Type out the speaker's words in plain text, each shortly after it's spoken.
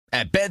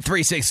At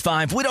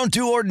Bet365, we don't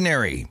do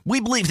ordinary. We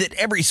believe that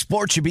every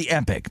sport should be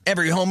epic.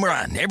 Every home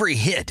run, every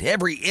hit,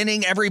 every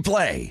inning, every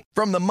play.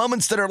 From the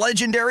moments that are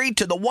legendary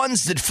to the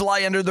ones that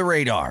fly under the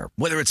radar.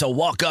 Whether it's a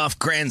walk-off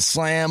grand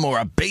slam or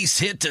a base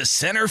hit to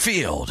center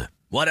field.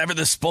 Whatever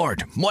the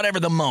sport, whatever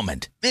the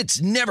moment.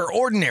 It's never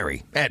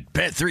ordinary at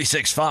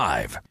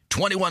Bet365.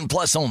 21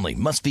 plus only.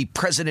 Must be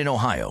present in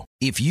Ohio.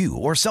 If you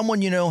or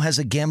someone you know has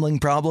a gambling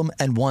problem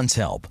and wants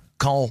help,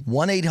 call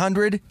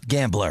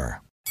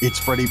 1-800-GAMBLER. It's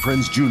Freddie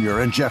Prinze Jr.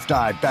 and Jeff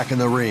Dye back in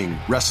the ring.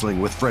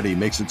 Wrestling with Freddie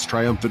makes its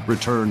triumphant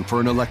return for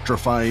an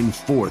electrifying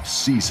 4th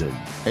season.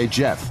 Hey,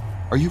 Jeff,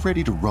 are you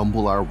ready to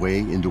rumble our way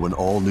into an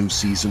all-new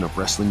season of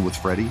Wrestling with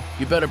Freddie?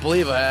 You better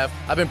believe I have.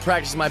 I've been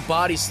practicing my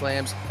body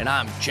slams, and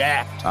I'm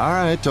jacked. All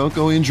right, don't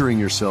go injuring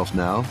yourself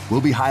now.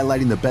 We'll be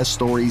highlighting the best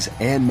stories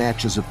and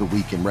matches of the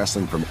week in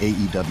wrestling from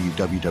AEW,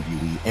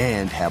 WWE,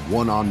 and have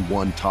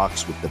one-on-one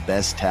talks with the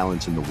best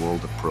talents in the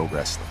world of pro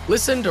wrestling.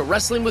 Listen to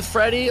Wrestling with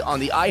Freddie on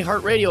the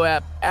iHeartRadio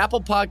app,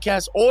 Apple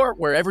Podcasts, or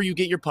wherever you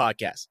get your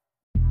podcasts.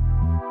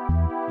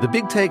 The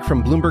Big Take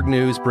from Bloomberg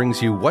News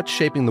brings you what's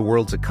shaping the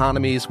world's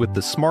economies with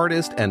the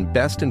smartest and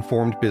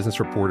best-informed business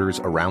reporters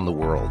around the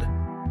world.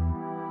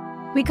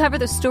 We cover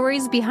the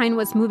stories behind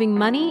what's moving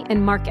money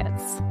and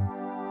markets,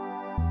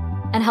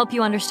 and help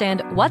you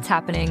understand what's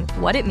happening,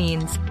 what it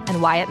means,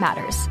 and why it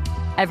matters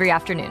every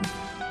afternoon.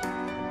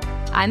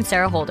 I'm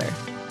Sarah Holder.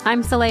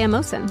 I'm Saleha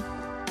Mohsin.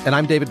 And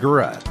I'm David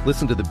Gura.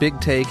 Listen to The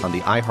Big Take on the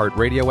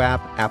iHeartRadio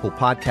app, Apple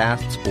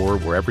Podcasts, or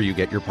wherever you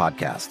get your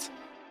podcasts.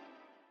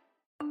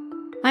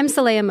 I'm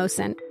Saleha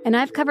Mohsin, and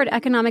I've covered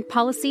economic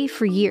policy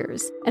for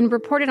years and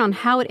reported on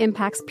how it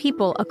impacts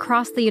people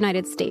across the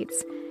United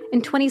States.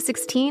 In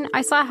 2016,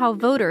 I saw how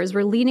voters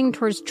were leaning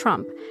towards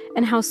Trump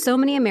and how so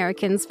many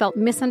Americans felt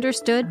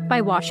misunderstood by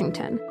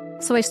Washington.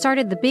 So I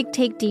started The Big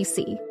Take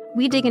DC.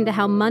 We dig into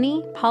how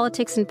money,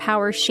 politics, and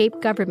power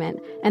shape government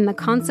and the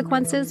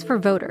consequences for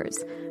voters.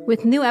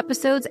 With new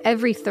episodes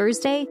every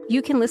Thursday,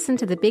 you can listen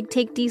to The Big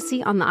Take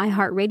DC on the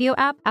iHeartRadio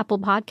app, Apple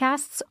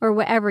Podcasts, or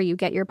wherever you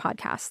get your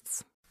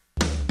podcasts.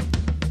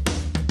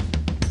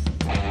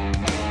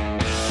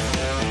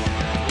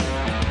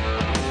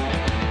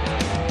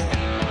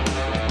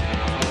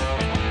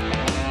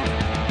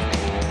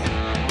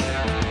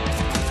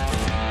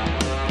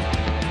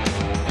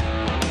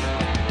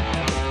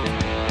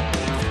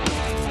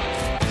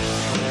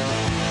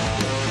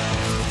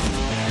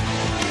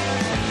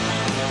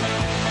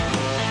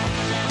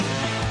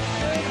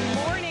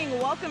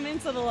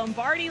 To the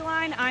Lombardi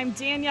Line. I'm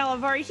Danielle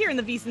Avari here in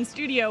the VSiN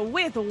studio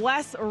with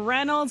Wes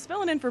Reynolds,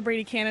 filling in for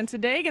Brady Cannon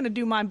today. Going to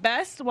do my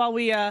best while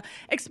we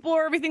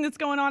explore everything that's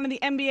going on in the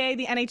NBA,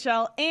 the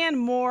NHL, and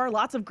more.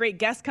 Lots of great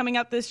guests coming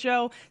up this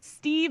show.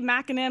 Steve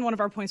Makinen, one of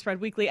our Point Spread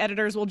Weekly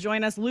editors, will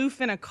join us. Lou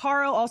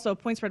Finocchiaro, also a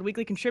Point Spread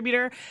Weekly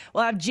contributor.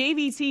 We'll have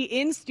JVT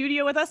in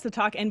studio with us to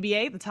talk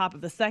NBA at the top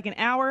of the second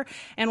hour.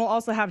 And we'll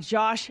also have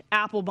Josh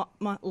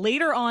Applebaum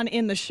later on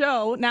in the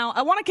show. Now,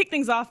 I want to kick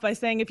things off by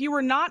saying if you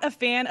were not a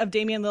fan of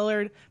Damian Lillard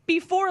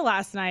before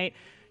last night,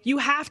 you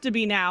have to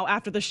be now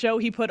after the show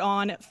he put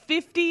on.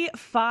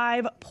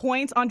 55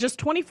 points on just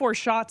 24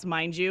 shots,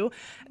 mind you.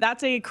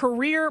 That's a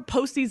career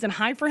postseason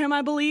high for him,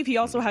 I believe. He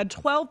also had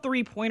 12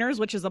 three-pointers,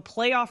 which is a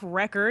playoff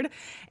record.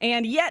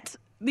 And yet,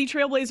 the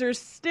Trailblazers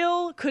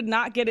still could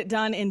not get it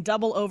done in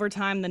double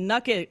overtime. The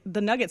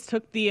Nuggets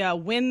took the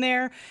win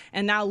there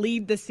and now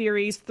lead the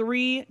series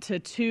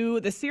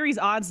 3-2. The series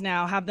odds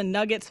now have the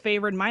Nuggets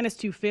favored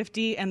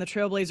 -250 and the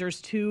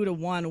Trailblazers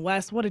 2-1.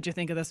 Wes, what did you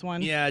think of this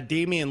one? Yeah,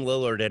 Damian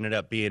Lillard ended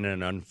up being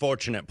an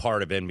unfortunate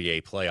part of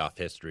NBA playoff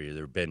history.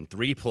 There have been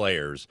 3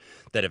 players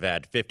that have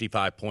had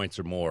 55 points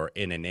or more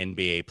in an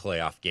NBA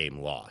playoff game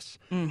loss.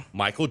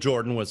 Michael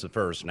Jordan was the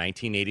first,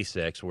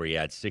 1986, where he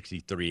had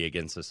 63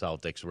 against the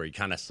Celtics, where he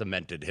kind of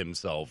cemented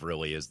himself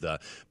really as the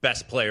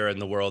best player in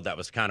the world. That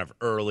was kind of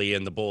early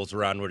in the Bulls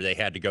run where they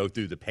had to go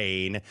through the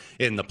pain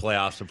in the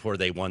playoffs before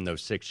they won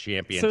those 6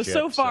 championships.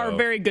 So far,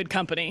 very good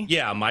company.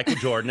 Yeah, Michael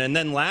Jordan. And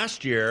then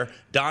last year,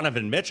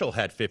 Donovan Mitchell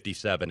had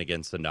 57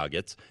 against the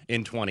Nuggets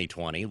in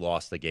 2020,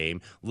 lost the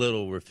game.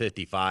 Lillard were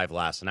 55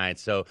 last night.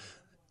 So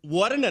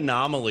what an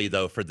anomaly,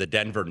 though, for the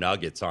Denver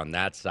Nuggets on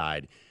that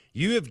side.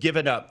 You have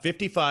given up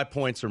 55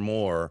 points or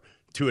more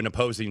to an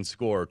opposing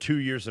scorer 2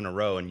 years in a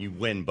row, and you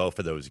win both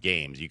of those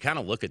games. You kind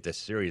of look at this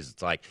series,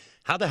 it's like,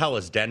 how the hell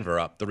is Denver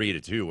up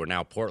 3-2, where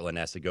now Portland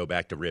has to go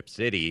back to Rip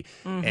City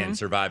and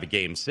survive a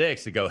Game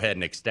 6 to go ahead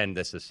and extend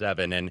this to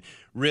 7? And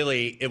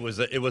really, it was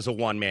a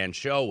one-man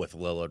show with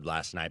Lillard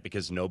last night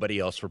because nobody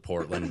else for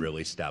Portland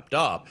really stepped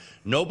up.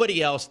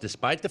 Nobody else,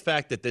 despite the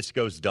fact that this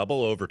goes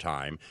double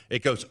overtime,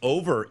 it goes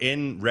over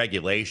in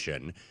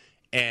regulation,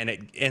 and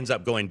it ends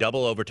up going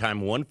double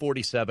overtime,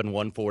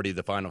 147-140,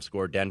 the final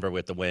score, Denver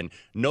with the win.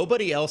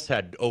 Nobody else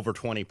had over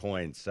 20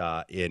 points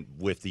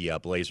with the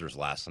Blazers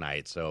last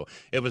night. So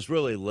it was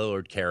really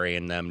Lillard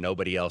carrying them.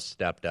 Nobody else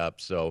stepped up.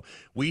 So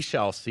we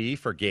shall see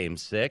for Game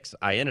 6.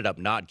 I ended up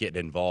not getting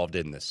involved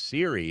in the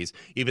series,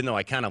 even though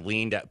I kind of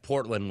leaned at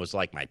Portland was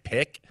like my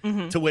pick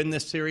to win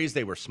this series.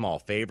 They were small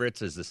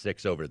favorites as the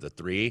 6 over the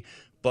 3.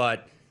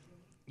 But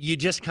you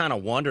just kind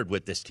of wondered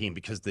with this team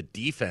because the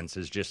defense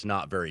is just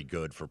not very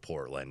good for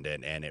Portland,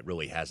 and it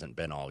really hasn't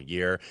been all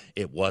year.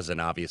 It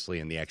wasn't, obviously,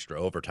 in the extra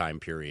overtime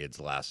periods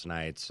last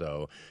night.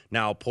 So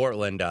now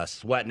Portland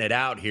sweating it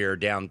out here,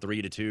 down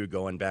 3-2,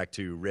 going back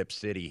to Rip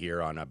City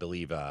here on, I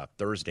believe,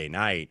 Thursday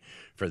night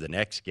for the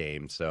next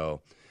game.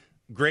 So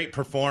great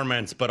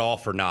performance, but all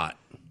for naught.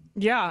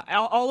 Yeah,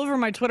 all over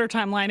my Twitter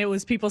timeline, it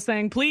was people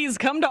saying, please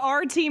come to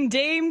our team,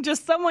 Dame.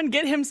 Just someone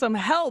get him some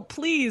help.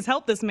 Please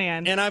help this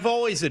man. And I've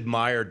always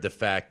admired the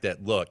fact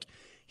that, look,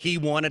 he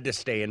wanted to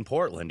stay in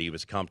Portland. He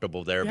was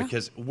comfortable there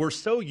because we're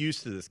so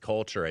used to this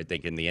culture, I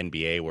think, in the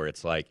NBA where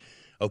it's like,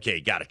 okay,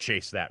 got to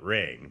chase that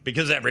ring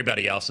because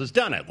everybody else has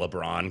done it.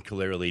 LeBron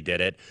clearly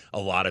did it. A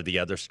lot of the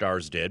other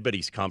stars did, but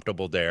he's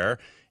comfortable there.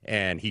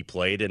 And he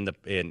played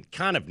in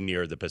kind of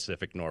near the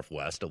Pacific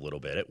Northwest a little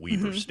bit at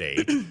Weber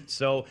State.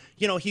 So,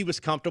 he was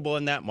comfortable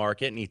in that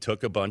market, and he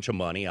took a bunch of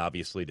money,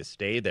 obviously, to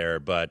stay there.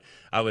 But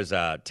I was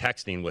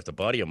texting with a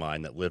buddy of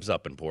mine that lives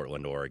up in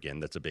Portland, Oregon,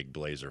 that's a big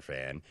Blazer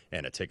fan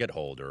and a ticket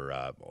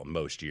holder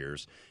most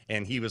years.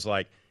 And he was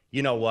like,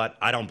 you know what?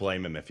 I don't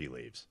blame him if he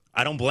leaves.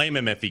 I don't blame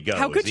him if he goes.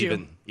 How could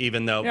you?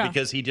 Even though,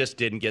 because he just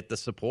didn't get the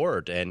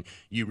support. And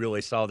you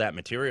really saw that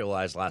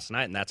materialize last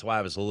night. And that's why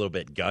I was a little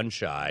bit gun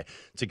shy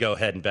to go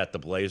ahead and bet the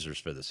Blazers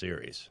for the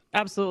series.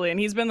 Absolutely. And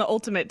he's been the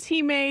ultimate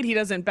teammate. He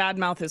doesn't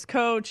badmouth his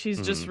coach. He's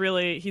just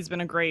he's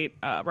been a great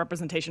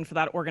representation for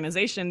that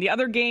organization. The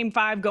other game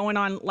 5 going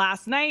on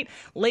last night,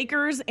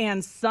 Lakers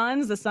and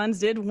Suns. The Suns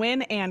did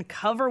win and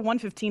cover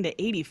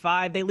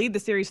 115-85. They lead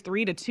the series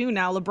 3-2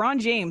 now. LeBron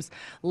James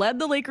led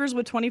the Lakers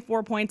with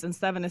 24 points and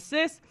 7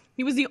 assists.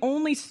 He was the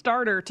only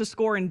starter to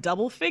score in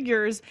double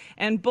figures,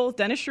 and both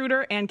Dennis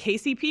Schroeder and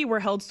KCP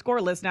were held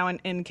scoreless. Now,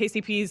 in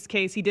KCP's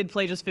case, he did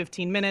play just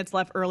 15 minutes,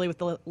 left early with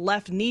the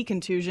left knee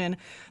contusion.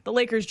 The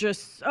Lakers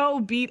just so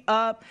beat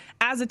up.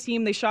 As a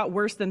team, they shot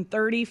worse than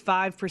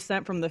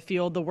 35% from the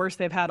field, the worst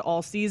they've had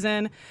all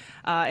season.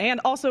 And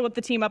also with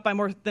the team up by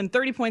more than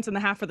 30 points in the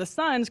half for the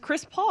Suns,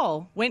 Chris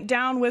Paul went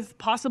down with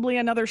possibly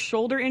another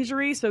shoulder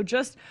injury. So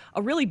just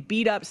a really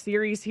beat-up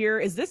series here.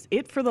 Is this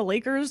it for the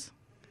Lakers?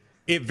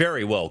 It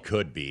very well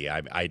could be.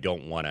 I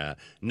don't want to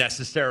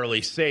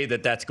necessarily say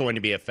that that's going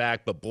to be a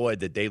fact, but boy,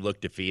 did they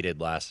look defeated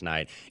last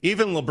night.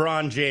 Even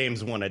LeBron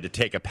James wanted to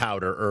take a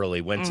powder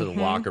early, went to the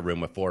locker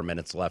room with 4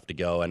 minutes left to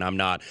go. And I'm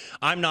not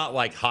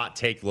like hot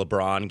take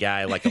LeBron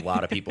guy like a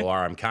lot of people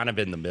are. I'm kind of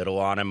in the middle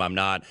on him. I'm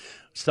not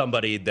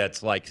somebody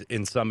that's like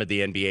in some of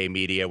the NBA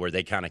media where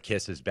they kind of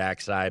kiss his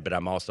backside, but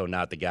I'm also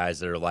not the guys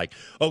that are like,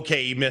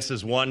 okay, he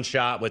misses one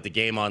shot with the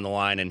game on the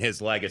line and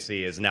his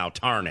legacy is now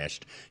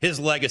tarnished. His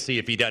legacy,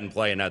 if he doesn't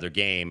play another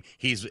game,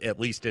 he's at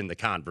least in the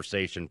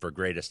conversation for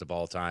greatest of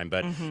all time.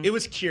 But it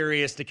was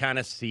curious to kind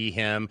of see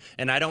him,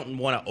 and I don't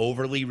want to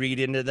overly read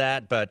into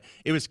that, but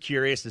it was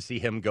curious to see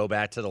him go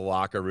back to the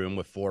locker room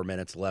with 4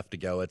 minutes left to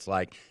go. It's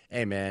like,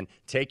 hey, man,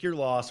 take your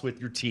loss with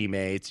your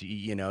teammates.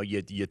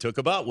 You took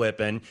a butt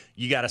whipping.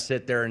 You got to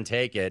sit there and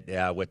take it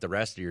with the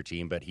rest of your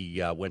team. But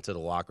he went to the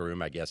locker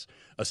room, I guess,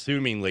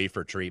 assumingly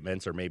for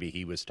treatments, or maybe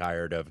he was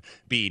tired of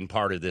being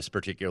part of this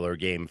particular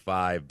Game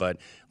 5. But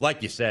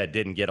like you said,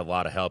 didn't get a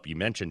lot of help. You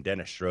mentioned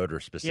Dennis Schroeder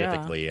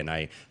specifically, and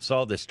I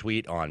saw this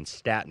tweet on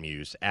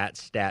StatMuse, at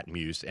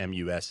StatMuse,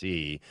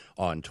 M-U-S-E,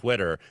 on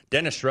Twitter.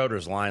 Dennis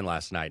Schroeder's line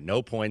last night,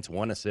 no points,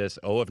 1 assist,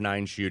 0 of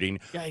 9 shooting,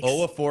 Yikes.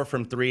 0 of 4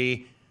 from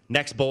 3.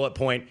 Next bullet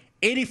point,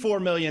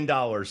 $84 million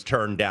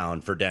turned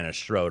down for Dennis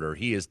Schroeder.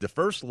 He is the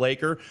first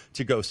Laker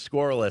to go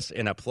scoreless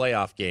in a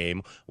playoff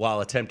game while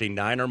attempting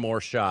 9 or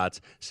more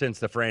shots since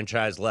the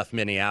franchise left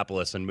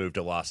Minneapolis and moved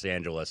to Los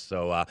Angeles.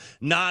 So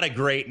not a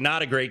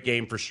great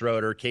game for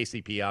Schroeder.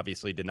 KCP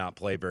obviously did not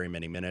play very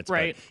many minutes,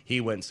 right, but he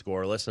went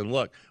scoreless. And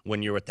look,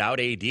 when you're without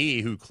AD,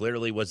 who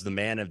clearly was the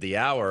man of the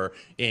hour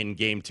in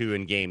Game 2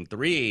 and Game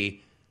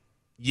 3,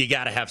 you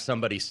got to have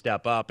somebody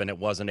step up, and it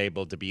wasn't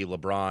able to be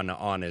LeBron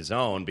on his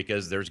own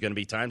because there's going to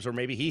be times where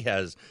maybe he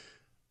has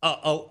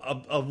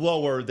a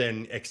lower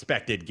than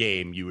expected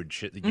game, you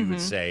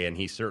would say, and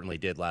he certainly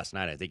did last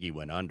night. I think he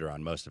went under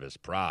on most of his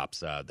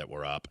props that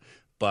were up.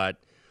 But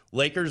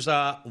Lakers in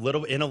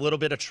a little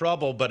bit of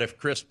trouble, but if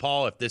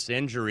this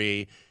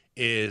injury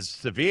is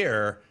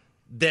severe,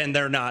 then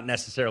they're not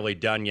necessarily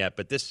done yet.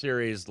 But this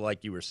series,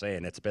 like you were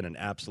saying, it's been an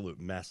absolute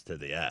mess to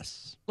the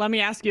S. Let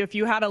me ask you, if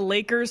you had a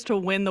Lakers to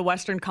win the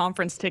Western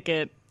Conference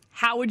ticket,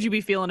 how would you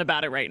be feeling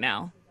about it right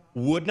now?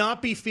 Would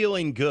not be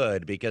feeling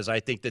good because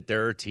I think that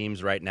there are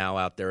teams right now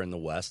out there in the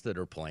West that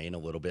are playing a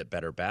little bit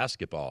better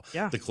basketball.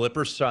 Yeah. The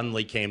Clippers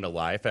suddenly came to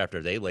life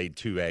after they laid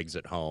 2 eggs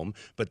at home,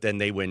 but then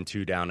they win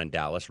 2 down in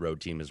Dallas. Road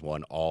team has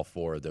won all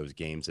 4 of those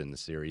games in the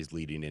series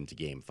leading into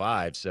Game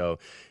 5. So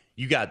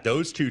you got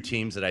those 2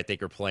 teams that I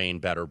think are playing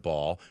better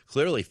ball.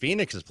 Clearly,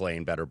 Phoenix is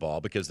playing better ball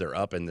because they're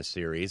up in the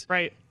series.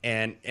 Right.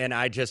 And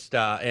I just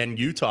and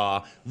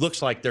Utah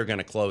looks like they're going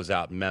to close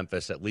out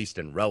Memphis at least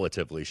in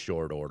relatively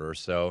short order.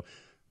 So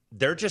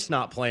they're just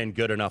not playing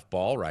good enough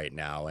ball right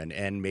now.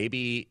 And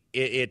maybe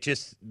it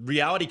just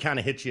reality kind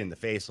of hits you in the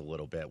face a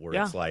little bit where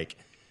it's like,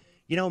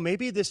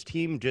 maybe this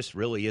team just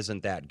really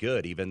isn't that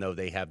good, even though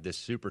they have this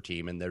super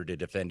team and they're the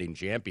defending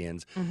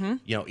champions.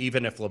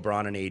 Even if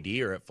LeBron and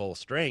AD are at full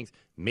strength,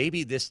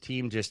 maybe this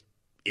team just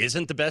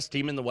isn't the best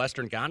team in the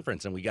Western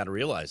Conference, and we got to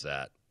realize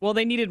that. Well,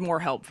 they needed more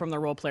help from the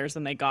role players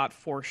than they got,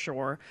 for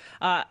sure.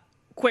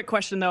 Quick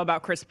question, though,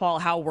 about Chris Paul.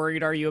 How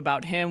worried are you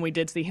about him? We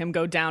did see him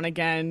go down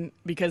again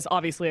because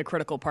obviously a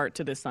critical part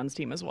to this Suns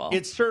team as well.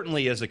 It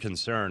certainly is a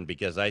concern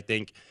because I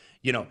think,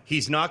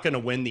 he's not going to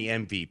win the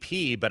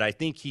MVP, but I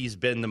think he's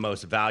been the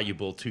most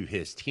valuable to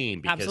his team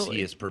because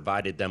he has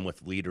provided them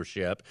with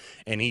leadership.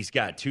 And he's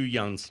got two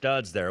young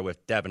studs there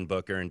with Devin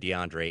Booker and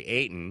DeAndre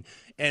Ayton.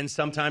 And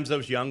sometimes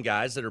those young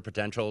guys that are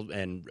potential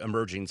and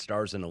emerging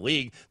stars in the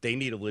league, they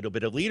need a little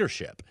bit of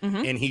leadership.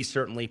 And he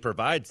certainly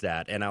provides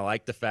that. And I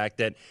like the fact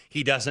that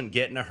he doesn't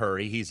get in a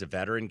hurry. He's a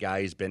veteran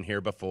guy. He's been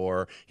here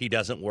before. He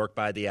doesn't work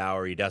by the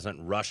hour. He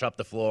doesn't rush up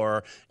the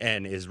floor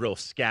and is real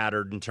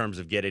scattered in terms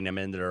of getting them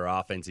into their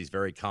offense. He's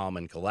very calm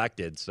and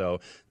collected.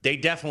 So they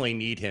definitely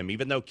need him.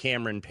 Even though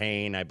Cameron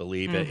Payne, I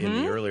believe,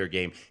 in the earlier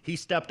game, he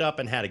stepped up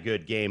and had a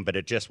good game, but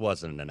it just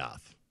wasn't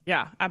enough.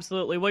 Yeah,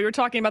 absolutely. Well, you were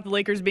talking about the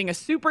Lakers being a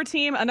super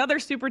team. Another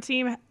super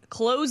team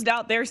closed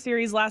out their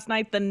series last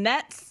night. The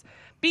Nets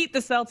beat the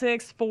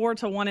Celtics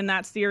 4-1 in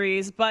that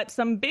series. But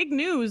some big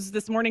news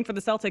this morning for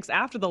the Celtics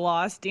after the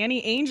loss.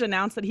 Danny Ainge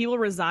announced that he will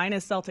resign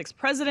as Celtics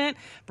president.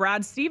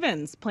 Brad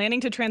Stevens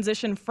planning to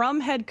transition from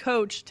head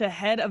coach to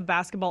head of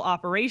basketball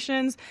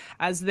operations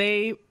as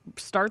they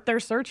start their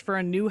search for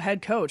a new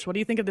head coach. What do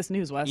you think of this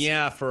news, Wes?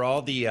 Yeah, for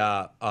all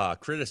the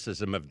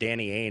criticism of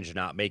Danny Ainge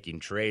not making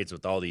trades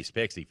with all these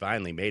picks, he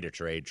finally made a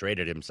trade,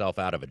 traded himself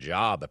out of a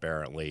job,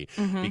 apparently,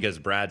 because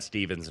Brad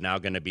Stevens is now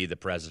going to be the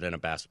president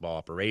of basketball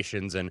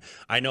operations. And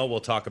I know we'll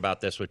talk about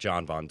this with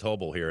John Von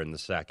Tobel here in the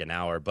second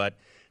hour, but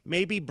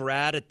maybe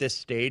Brad at this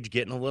stage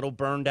getting a little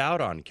burned out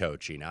on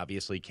coaching.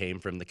 Obviously came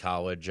from the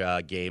college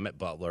game at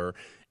Butler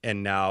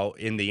and now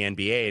in the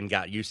NBA and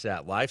got used to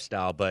that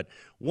lifestyle. But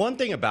one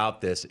thing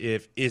about this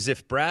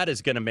if Brad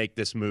is going to make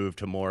this move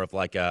to more of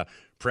like a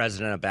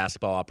president of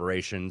basketball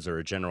operations or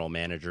a general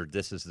manager,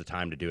 this is the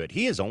time to do it.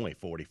 He is only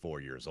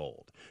 44 years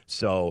old.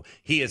 So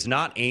he is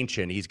not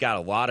ancient. He's got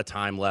a lot of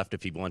time left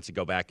if he wants to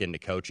go back into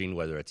coaching,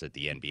 whether it's at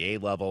the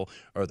NBA level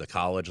or the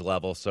college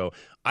level. So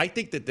I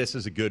think that this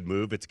is a good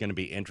move. It's going to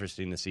be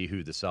interesting to see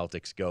who the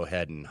Celtics go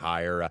ahead and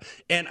hire.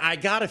 And I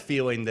got a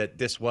feeling that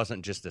this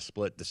wasn't just a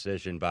split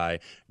decision by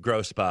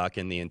Grossbach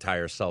and the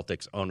entire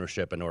Celtics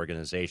ownership and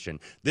organization.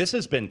 This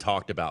has been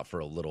talked about for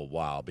a little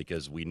while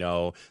because we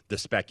know the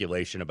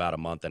speculation about a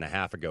month and a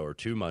half ago or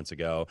 2 months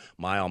ago,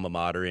 my alma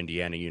mater,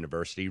 Indiana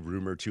University,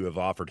 rumored to have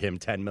offered him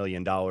 $10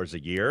 million a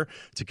year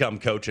to come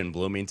coach in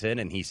Bloomington.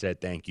 And he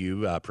said, thank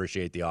you,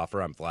 appreciate the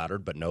offer. I'm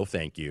flattered, but no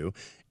thank you.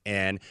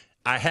 And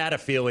I had a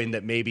feeling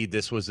that maybe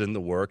this was in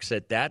the works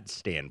at that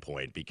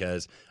standpoint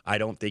because I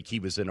don't think he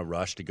was in a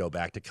rush to go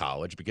back to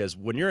college because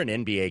when you're an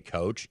NBA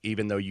coach,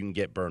 even though you can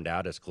get burned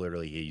out as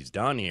clearly he's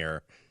done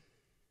here,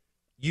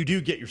 you do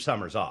get your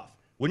summers off.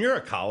 When you're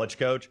a college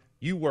coach,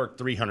 you work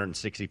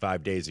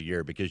 365 days a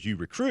year because you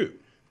recruit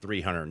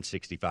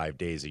 365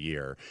 days a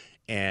year.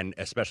 And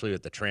especially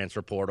with the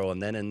transfer portal,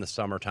 and then in the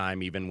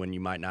summertime, even when you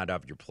might not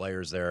have your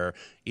players there,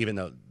 even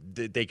though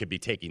they could be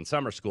taking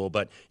summer school,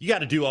 but you got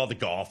to do all the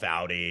golf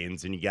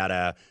outings and you got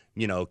to,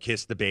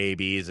 kiss the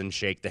babies and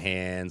shake the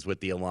hands with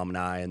the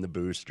alumni and the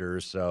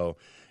boosters. So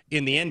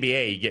in the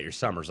NBA, you get your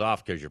summers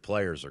off because your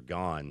players are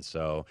gone.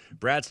 So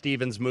Brad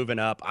Stevens moving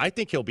up. I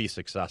think he'll be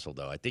successful,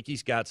 though. I think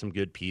he's got some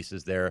good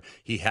pieces there.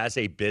 He has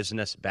a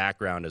business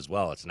background as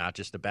well. It's not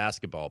just a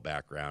basketball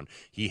background.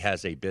 He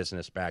has a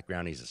business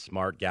background. He's a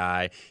smart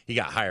guy. He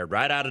got hired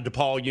right out of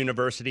DePaul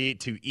University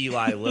to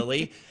Eli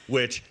Lilly,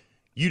 which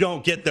you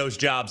don't get those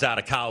jobs out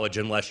of college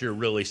unless you're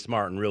really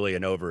smart and really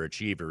an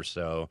overachiever.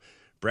 So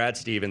Brad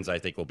Stevens, I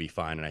think, will be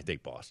fine, and I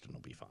think Boston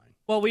will be fine.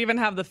 Well, we even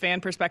have the fan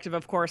perspective,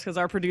 of course, because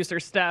our producer,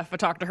 Steph, I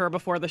talked to her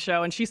before the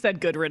show, and she said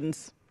good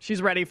riddance.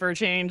 She's ready for a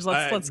change.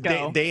 Let's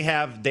go. They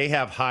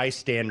have high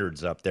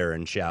standards up there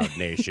in Shout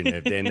Nation,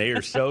 and they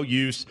are so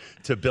used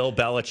to Bill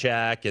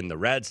Belichick and the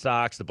Red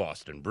Sox, the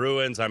Boston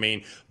Bruins. I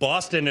mean,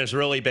 Boston has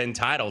really been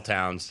title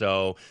town,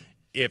 so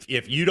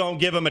if you don't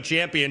give them a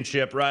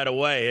championship right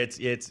away,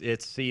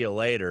 it's see you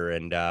later.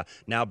 And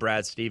now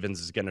Brad Stevens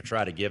is going to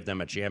try to give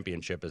them a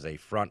championship as a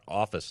front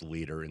office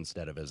leader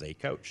instead of as a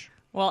coach.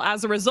 Well,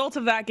 as a result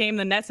of that game,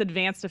 the Nets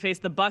advanced to face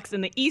the Bucks in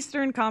the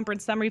Eastern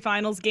Conference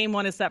semifinals. Game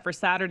 1 is set for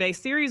Saturday.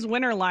 Series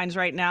winner lines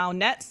right now,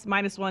 Nets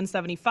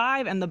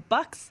 -175 and the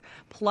Bucks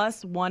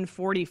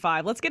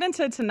 +145. Let's get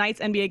into tonight's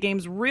NBA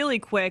games really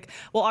quick.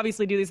 We'll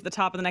obviously do these at the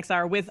top of the next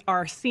hour with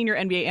our senior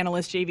NBA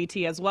analyst,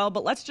 JVT, as well.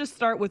 But let's just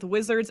start with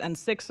Wizards and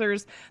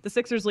Sixers. The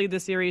Sixers lead the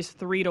series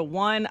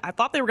 3-1. I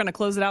thought they were going to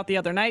close it out the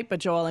other night,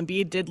 but Joel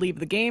Embiid did leave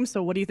the game.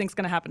 So what do you think is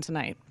going to happen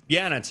tonight?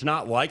 Yeah, and it's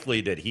not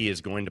likely that he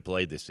is going to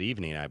play this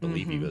evening. I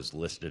believe he was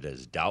listed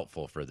as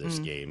doubtful for this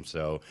game.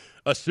 So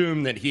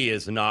assume that he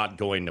is not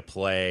going to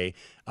play.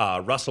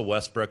 Russell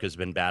Westbrook has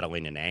been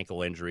battling an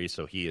ankle injury,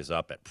 so he is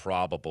up at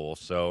probable.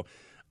 So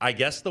I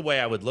guess the way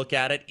I would look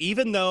at it,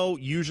 even though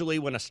usually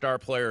when a star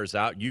player is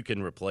out, you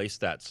can replace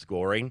that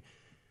scoring,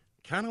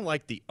 kind of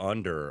like the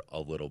under a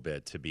little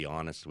bit, to be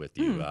honest with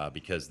you,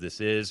 because this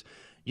is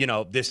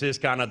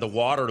kind of the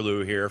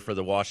Waterloo here for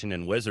the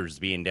Washington Wizards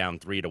being down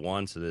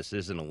 3-1, so this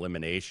is an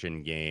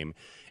elimination game.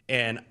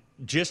 And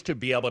just to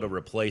be able to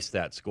replace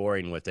that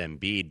scoring with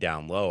Embiid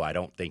down low, I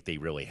don't think they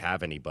really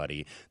have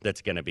anybody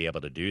that's going to be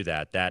able to do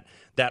that. That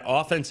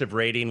offensive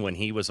rating when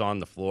he was on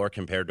the floor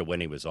compared to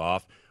when he was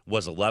off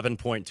was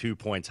 11.2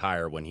 points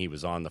higher when he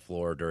was on the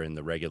floor during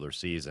the regular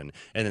season.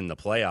 And in the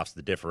playoffs,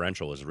 the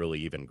differential is really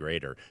even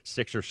greater.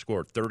 Sixers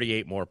scored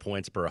 38 more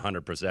points per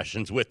 100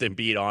 possessions with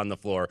Embiid on the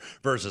floor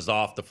versus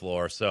off the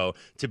floor. So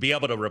to be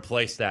able to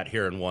replace that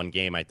here in one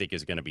game, I think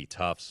is going to be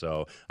tough.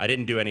 So I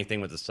didn't do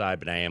anything with the side,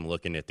 but I am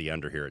looking at the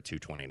under here at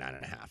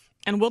 229.5.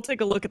 And we'll take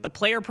a look at the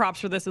player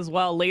props for this as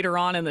well later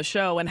on in the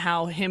show and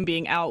how him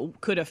being out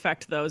could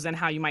affect those and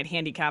how you might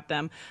handicap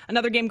them.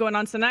 Another game going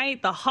on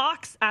tonight, the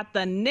Hawks at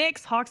the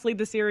Knicks. Hawks lead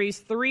the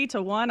series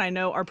 3-1. I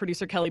know our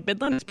producer Kelly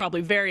Bidlin is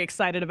probably very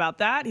excited about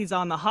that. He's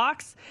on the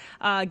Hawks.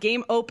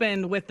 Game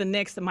opened with the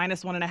Knicks at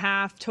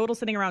 -1.5. Total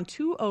sitting around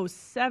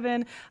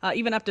 207,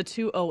 even up to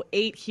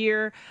 208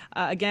 here.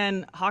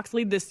 Again, Hawks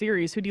lead this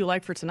series. Who do you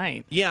like for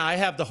tonight? Yeah, I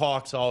have the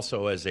Hawks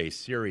also as a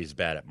series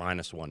bet at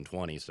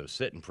 -120, so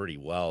sitting pretty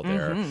well there.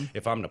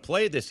 If I'm going to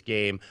play this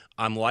game,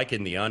 I'm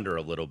liking the under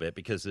a little bit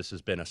because this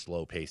has been a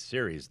slow-paced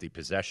series. The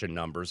possession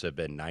numbers have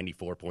been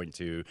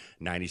 94.2,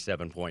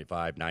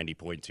 97.5,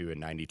 90.2,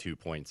 and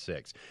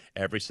 92.6.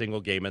 Every single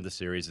game of the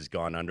series has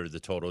gone under the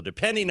total.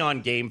 Depending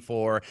on Game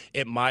 4,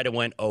 it might have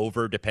went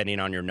over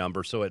depending on your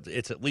number, so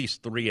it's at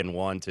least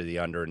 3-1 to the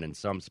under, and in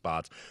some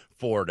spots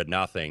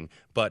 4-0.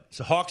 But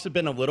the Hawks have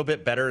been a little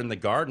bit better in the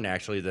Garden,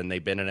 actually, than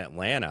they've been in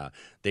Atlanta.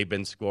 They've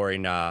been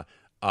scoring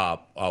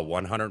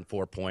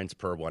 104 points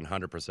per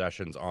 100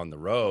 possessions on the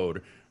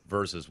road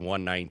versus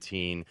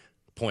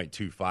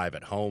 119.25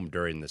 at home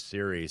during the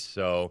series.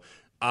 So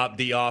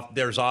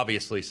there's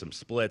obviously some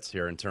splits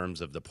here in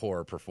terms of the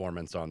poor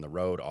performance on the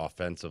road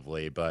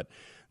offensively, but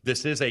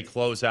this is a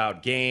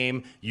closeout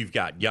game. You've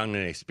got young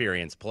and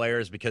experienced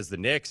players because the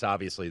Knicks,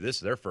 obviously, this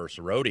is their first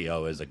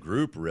rodeo as a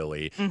group,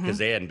 really, because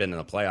they hadn't been in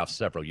the playoffs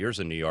several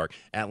years in New York.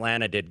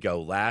 Atlanta did go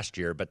last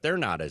year, but they're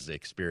not as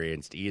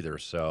experienced either.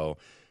 So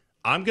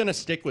I'm going to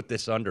stick with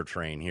this under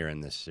train here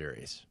in this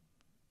series.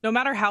 No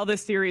matter how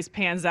this series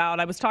pans out,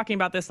 I was talking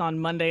about this on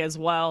Monday as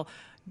well.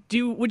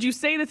 Would you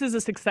say this is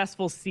a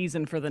successful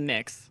season for the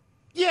Knicks?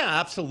 Yeah,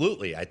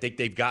 absolutely. I think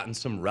they've gotten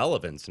some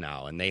relevance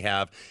now, and they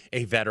have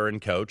a veteran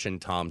coach in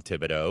Tom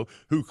Thibodeau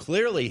who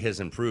clearly has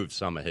improved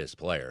some of his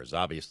players.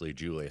 Obviously,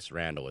 Julius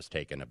Randle has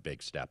taken a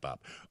big step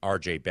up.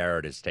 R.J.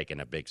 Barrett has taken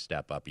a big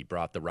step up. He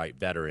brought the right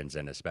veterans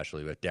in,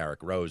 especially with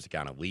Derrick Rose to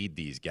kind of lead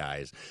these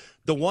guys.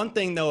 The one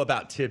thing, though,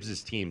 about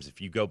Tibbs' teams, if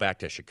you go back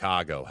to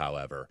Chicago,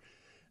 however,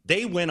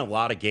 they win a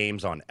lot of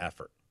games on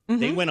effort.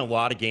 They win a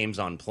lot of games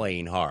on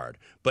playing hard.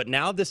 But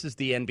now this is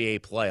the NBA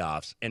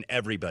playoffs, and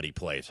everybody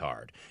plays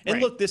hard. And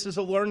look, this is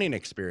a learning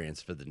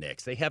experience for the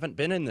Knicks. They haven't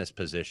been in this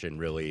position,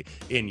 really,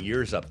 in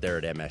years up there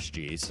at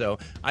MSG. So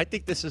I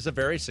think this is a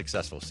very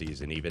successful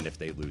season, even if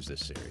they lose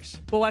this series.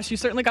 Well, Wes, you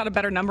certainly got a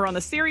better number on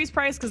the series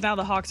price because now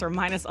the Hawks are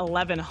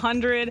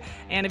 -1,100.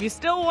 And if you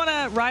still want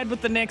to ride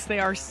with the Knicks, they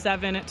are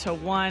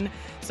 7-1.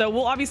 So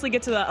we'll obviously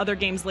get to the other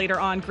games later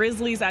on.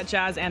 Grizzlies at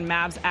Jazz and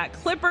Mavs at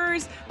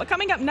Clippers. But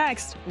coming up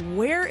next,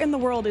 where in the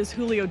world is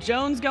Julio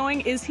Jones going?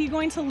 Is he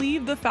going to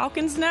leave the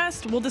Falcons'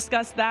 nest? We'll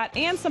discuss that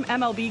and some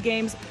MLB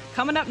games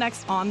coming up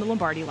next on the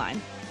Lombardi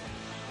Line.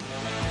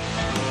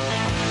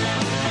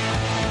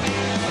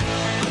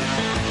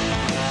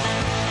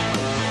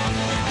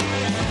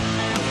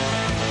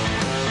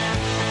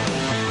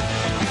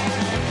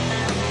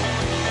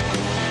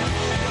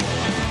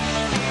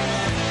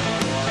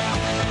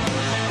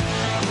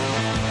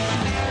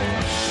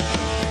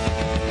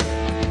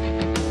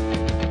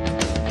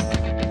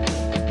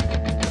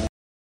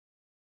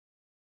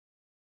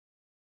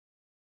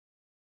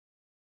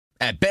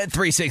 At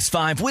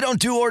Bet365, we don't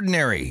do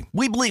ordinary.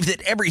 We believe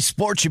that every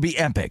sport should be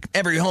epic.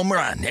 Every home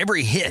run,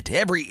 every hit,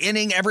 every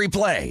inning, every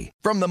play.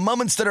 From the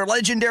moments that are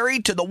legendary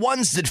to the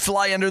ones that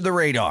fly under the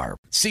radar.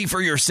 See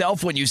for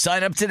yourself when you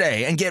sign up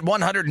today and get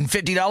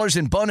 $150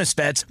 in bonus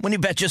bets when you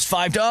bet just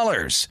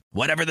 $5.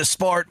 Whatever the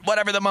sport,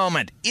 whatever the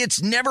moment,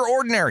 it's never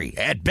ordinary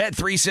at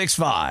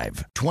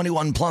Bet365.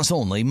 21 plus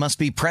only. Must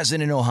be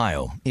present in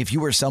Ohio. If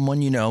you or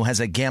someone you know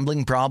has a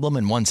gambling problem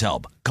and wants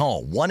help,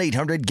 call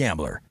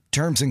 1-800-GAMBLER.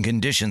 Terms and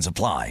conditions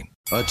apply.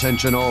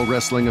 Attention all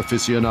wrestling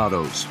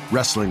aficionados.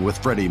 Wrestling with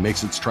Freddie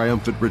makes its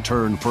triumphant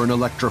return for an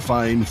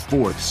electrifying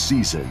 4th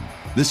season.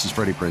 This is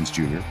Freddie Prinze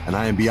Jr., and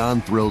I am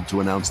beyond thrilled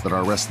to announce that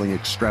our wrestling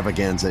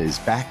extravaganza is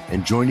back,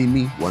 and joining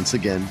me once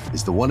again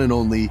is the one and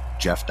only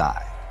Jeff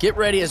Dye. Get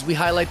ready as we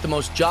highlight the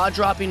most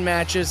jaw-dropping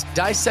matches,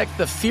 dissect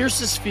the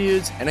fiercest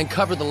feuds, and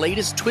uncover the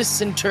latest twists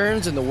and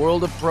turns in the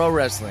world of pro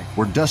wrestling.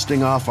 We're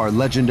dusting off our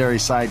legendary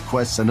side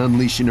quests and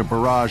unleashing a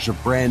barrage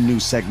of brand new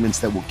segments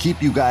that will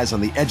keep you guys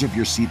on the edge of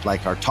your seat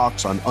like our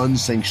talks on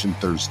Unsanctioned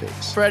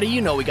Thursdays. Freddie,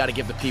 you know we got to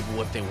give the people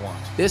what they want.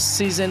 This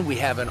season, we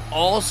have an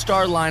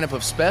all-star lineup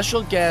of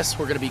special guests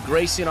who are going to be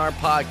gracing our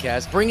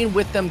podcast, bringing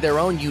with them their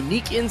own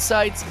unique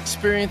insights,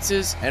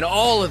 experiences, and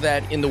all of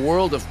that in the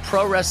world of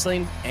pro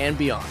wrestling and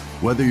beyond.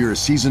 Whether you're a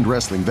seasoned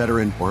wrestling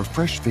veteran or a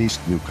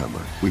fresh-faced newcomer,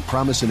 we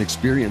promise an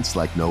experience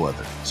like no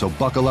other. So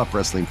buckle up,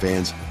 wrestling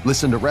fans.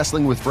 Listen to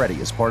Wrestling with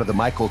Freddie as part of the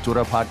My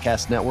Cultura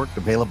Podcast Network,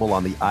 available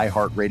on the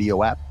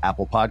iHeartRadio app,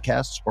 Apple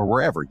Podcasts, or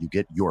wherever you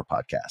get your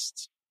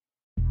podcasts.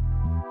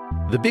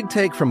 The Big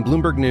Take from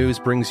Bloomberg News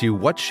brings you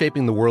what's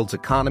shaping the world's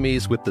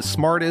economies with the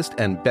smartest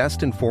and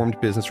best-informed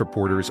business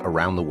reporters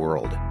around the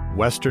world.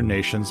 Western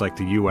nations like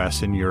the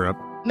U.S. and Europe.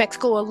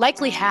 Mexico will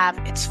likely have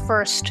its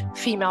first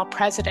female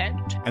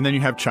president. And then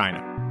you have China.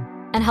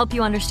 And help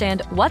you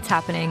understand what's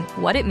happening,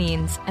 what it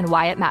means, and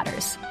why it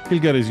matters. He'll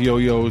get his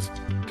yo-yos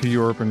to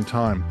Europe in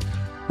time.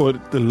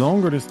 But the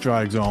longer this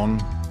drags on,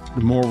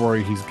 the more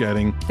worry he's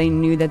getting. They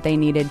knew that they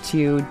needed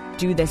to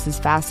do this as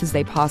fast as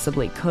they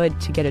possibly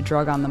could to get a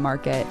drug on the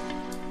market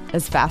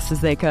as fast as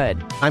they could.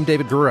 I'm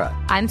David Gura.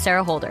 I'm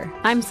Sarah Holder.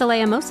 I'm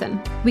Saleha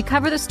Mohsen. We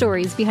cover the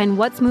stories behind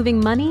what's moving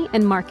money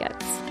and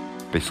markets.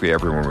 Basically,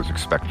 everyone was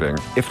expecting,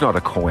 if not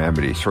a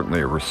calamity, certainly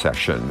a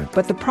recession.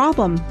 But the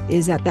problem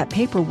is that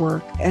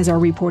paperwork, as our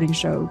reporting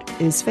showed,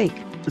 is fake.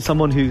 As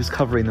someone who's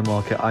covering the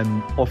market,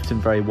 I'm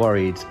often very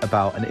worried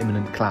about an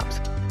imminent collapse.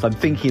 So I'm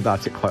thinking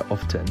about it quite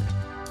often.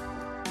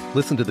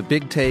 Listen to The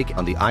Big Take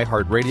on the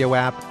iHeartRadio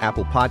app,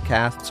 Apple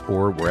Podcasts,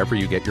 or wherever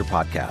you get your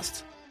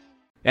podcasts.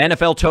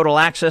 NFL Total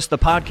Access, the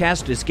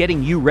podcast, is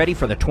getting you ready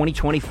for the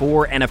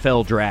 2024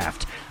 NFL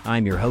Draft.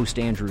 I'm your host,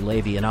 Andrew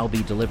Levy, and I'll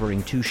be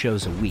delivering 2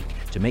 shows a week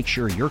to make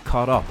sure you're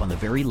caught up on the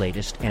very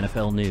latest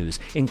NFL news,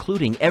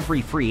 including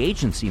every free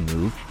agency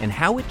move and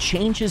how it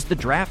changes the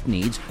draft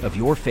needs of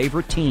your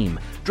favorite team.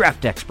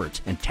 Draft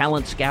experts and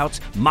talent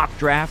scouts, mock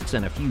drafts,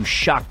 and a few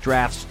shock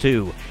drafts,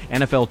 too.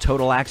 NFL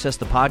Total Access,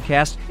 the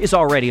podcast, is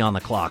already on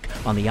the clock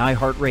on the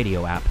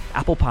iHeartRadio app,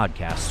 Apple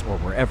Podcasts, or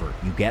wherever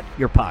you get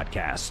your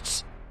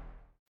podcasts.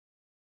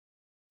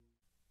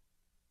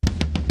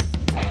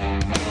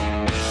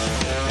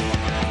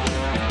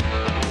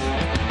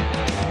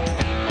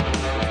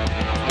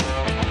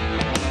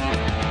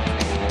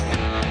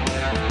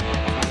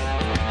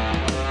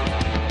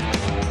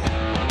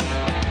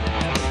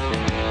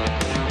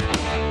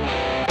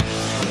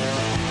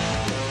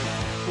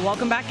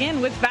 Welcome back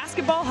in with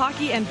basketball,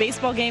 hockey, and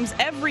baseball games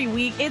every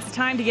week. It's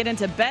time to get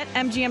into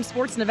BetMGM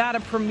Sports Nevada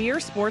premier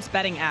sports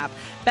betting app.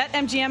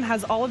 BetMGM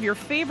has all of your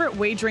favorite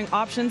wagering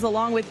options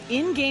along with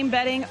in-game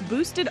betting,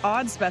 boosted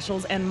odds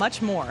specials, and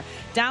much more.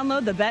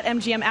 Download the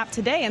BetMGM app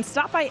today and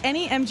stop by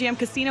any MGM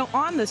casino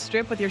on the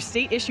Strip with your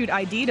state-issued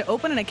ID to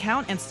open an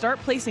account and start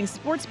placing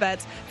sports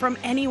bets from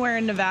anywhere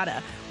in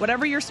Nevada.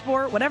 Whatever your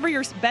sport, whatever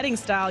your betting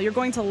style, you're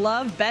going to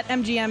love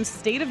BetMGM's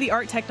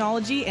state-of-the-art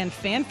technology and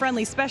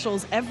fan-friendly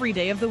specials every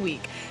day of the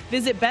week.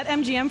 Visit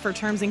BetMGM for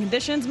terms and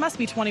conditions. Must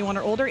be 21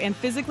 or older and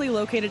physically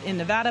located in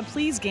Nevada.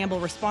 Please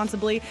gamble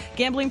responsibly.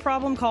 Gambling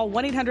problem? Call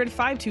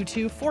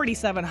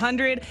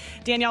 1-800-522-4700.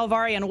 Danielle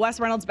Alvari and Wes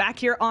Reynolds back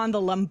here on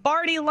the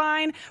Lombardi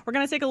line. We're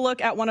going to take a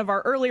look at one of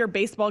our earlier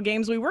baseball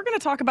games. We were going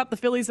to talk about the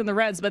Phillies and the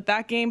Reds, but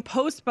that game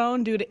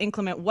postponed due to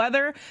inclement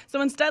weather.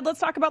 So instead, let's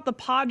talk about the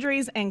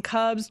Padres and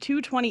Cubs.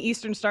 2:20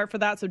 Eastern start for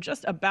that, so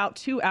just about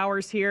 2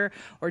 hours here,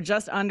 or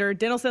just under.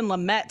 Dinelson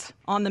Lamet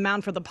on the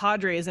mound for the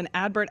Padres and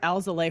Adbert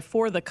Alzolay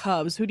for the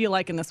Cubs. Who do you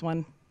like in this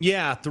one?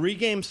 Yeah,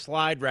 3-game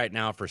slide right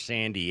now for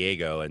San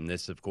Diego, and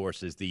this, of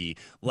course, is the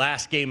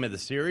last game of the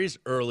series.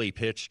 Early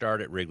pitch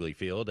start at Wrigley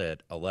Field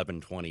at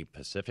 11:20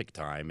 Pacific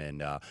time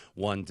and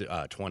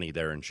 1:20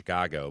 there in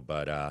Chicago.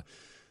 But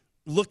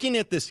looking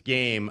at this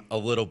game a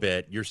little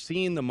bit, you're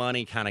seeing the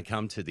money kind of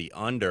come to the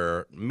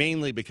under,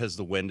 mainly because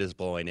the wind is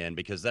blowing in,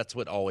 because that's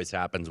what always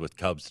happens with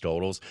Cubs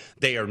totals.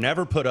 They are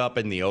never put up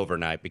in the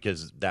overnight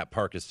because that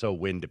park is so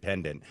wind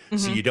dependent. Mm-hmm.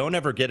 So you don't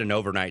ever get an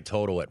overnight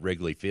total at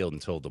Wrigley Field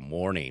until the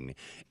morning.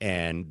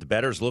 And the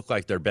bettors look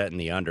like they're betting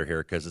the under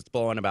here because it's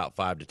blowing about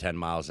 5 to 10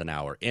 miles an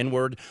hour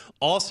inward.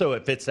 Also,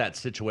 it fits that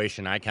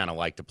situation I kind of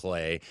like to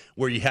play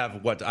where you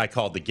have what I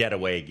call the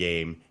getaway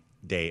game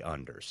day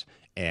unders.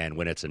 And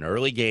when it's an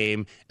early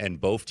game and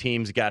both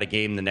teams got a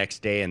game the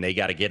next day and they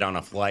got to get on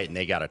a flight and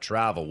they got to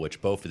travel,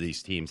 which both of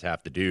these teams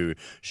have to do,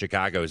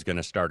 Chicago is going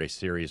to start a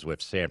series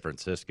with San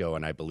Francisco,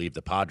 and I believe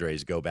the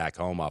Padres go back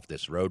home off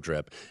this road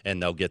trip,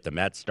 and they'll get the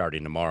Mets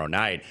starting tomorrow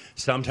night.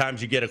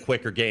 Sometimes you get a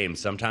quicker game.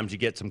 Sometimes you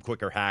get some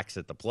quicker hacks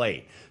at the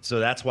plate. So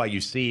that's why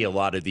you see a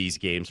lot of these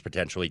games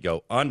potentially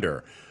go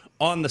under.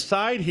 On the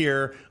side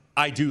here,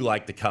 I do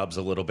like the Cubs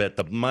a little bit.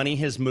 The money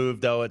has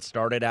moved, though. It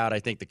started out, I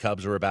think the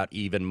Cubs were about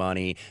even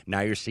money. Now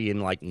you're seeing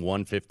like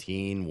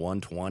 115,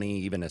 120,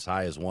 even as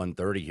high as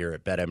 130 here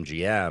at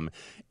BetMGM.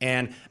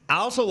 And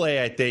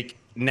Alzolay, I think,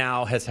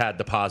 now has had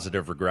the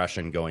positive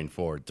regression going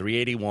forward.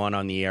 381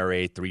 on the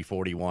ERA,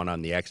 341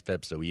 on the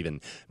xFIP, so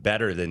even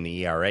better than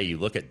the ERA. You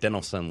look at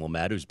Dinelson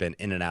Lamet, who's been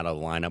in and out of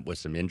the lineup with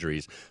some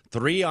injuries.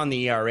 3 on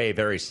the ERA,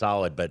 very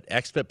solid, but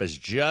xFIP is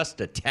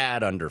just a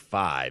tad under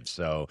 5.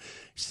 So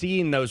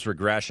seeing those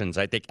regressions,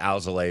 I think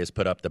Alzolay has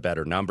put up the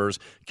better numbers.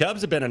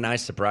 Cubs have been a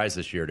nice surprise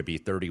this year to be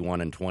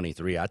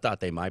 31-23. I thought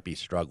they might be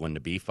struggling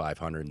to be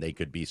 500, and they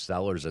could be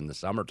sellers in the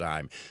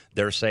summertime.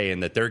 They're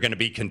saying that they're going to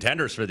be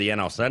contenders for the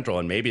NL Central,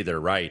 and maybe they're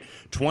right.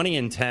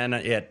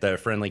 20-10 at the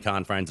friendly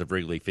confines of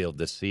Wrigley Field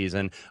this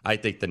season. I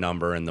think the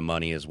number and the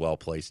money is well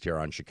placed here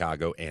on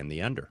Chicago and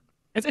the under.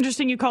 It's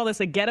interesting you call this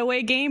a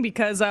getaway game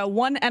because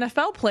one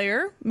NFL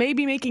player may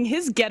be making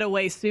his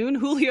getaway soon,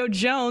 Julio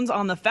Jones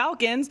on the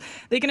Falcons.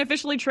 They can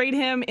officially trade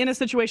him in a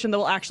situation that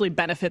will actually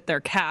benefit their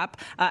cap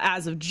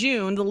as of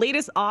June. The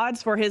latest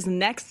odds for his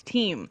next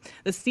team.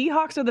 The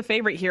Seahawks are the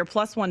favorite here,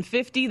 plus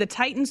 150. The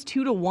Titans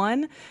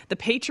 2-1. The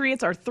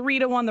Patriots are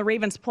 3-1. The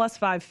Ravens plus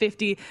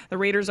 550. The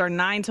Raiders are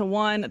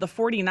 9-1. The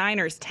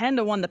 49ers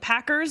 10-1. The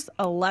Packers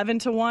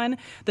 11-1.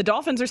 The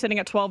Dolphins are sitting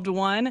at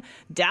 12-1.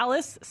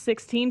 Dallas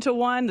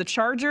 16-1.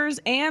 The Chargers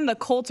and the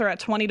Colts are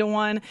at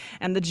 20-1,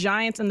 and the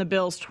Giants and the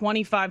Bills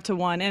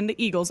 25-1, and the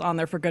Eagles on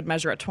there for good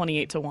measure at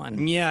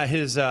 28-1. Yeah,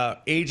 his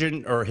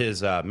agent or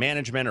his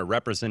management or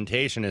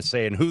representation is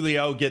saying,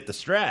 Julio, get the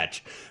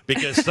stretch,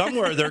 because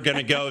somewhere they're going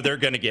to go, they're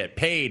going to get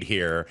paid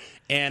here.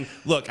 And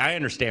look, I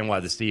understand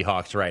why the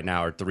Seahawks right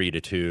now are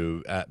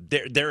 3-2.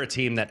 They're a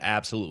team that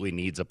absolutely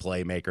needs a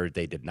playmaker.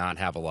 They did not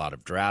have a lot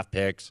of draft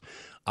picks.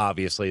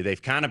 Obviously,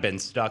 they've kind of been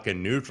stuck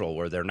in neutral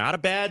where they're not a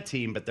bad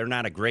team, but they're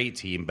not a great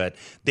team. But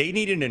they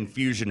need an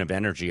infusion of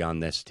energy on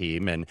this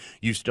team. And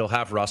you still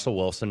have Russell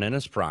Wilson in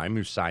his prime,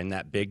 who signed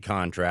that big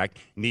contract.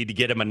 Need to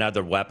get him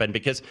another weapon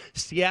because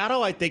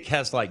Seattle, I think,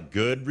 has like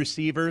good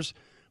receivers,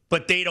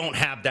 but they don't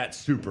have that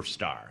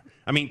superstar.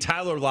 I mean,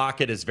 Tyler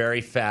Lockett is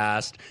very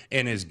fast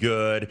and is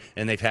good,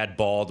 and they've had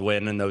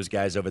Baldwin and those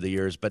guys over the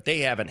years, but they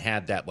haven't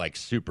had that, like,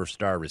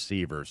 superstar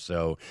receiver.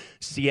 So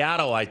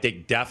Seattle, I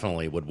think,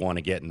 definitely would want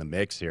to get in the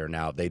mix here.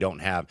 Now, they don't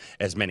have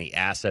as many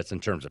assets in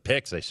terms of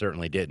picks. They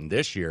certainly didn't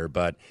this year,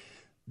 but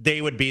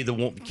they would be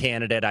the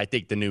candidate. I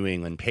think the New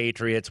England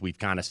Patriots, we've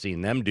kind of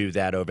seen them do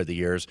that over the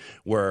years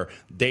where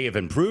they have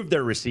improved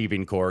their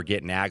receiving core,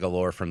 getting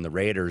Aguilar from the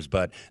Raiders,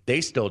 but they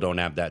still don't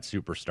have that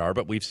superstar.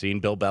 But we've seen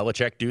Bill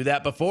Belichick do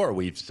that before.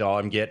 We saw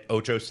him get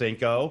Ocho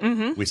Cinco.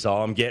 Mm-hmm. We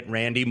saw him get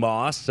Randy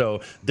Moss.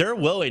 So they're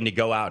willing to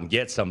go out and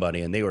get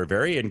somebody, and they were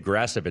very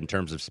aggressive in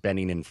terms of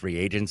spending in free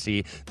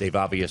agency. They've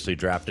obviously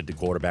drafted the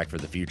quarterback for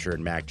the future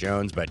in Mac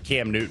Jones, but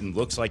Cam Newton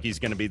looks like he's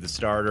going to be the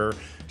starter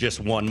just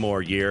one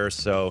more year.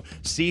 So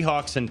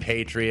Seahawks and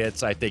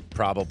Patriots, I think,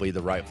 probably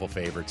the rightful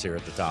favorites here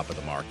at the top of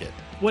the market.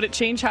 Would it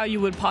change how you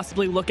would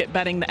possibly look at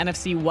betting the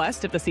NFC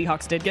West if the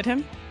Seahawks did get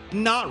him?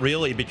 Not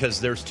really, because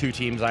there's two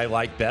teams I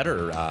like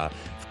better,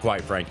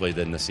 quite frankly,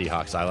 than the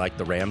Seahawks. I like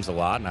the Rams a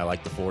lot, and I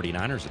like the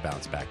 49ers to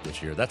bounce back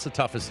this year. That's the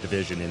toughest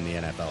division in the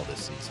NFL this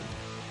season.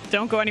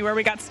 Don't go anywhere.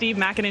 We got Steve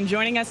Makinen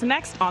joining us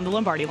next on the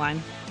Lombardi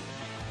Line.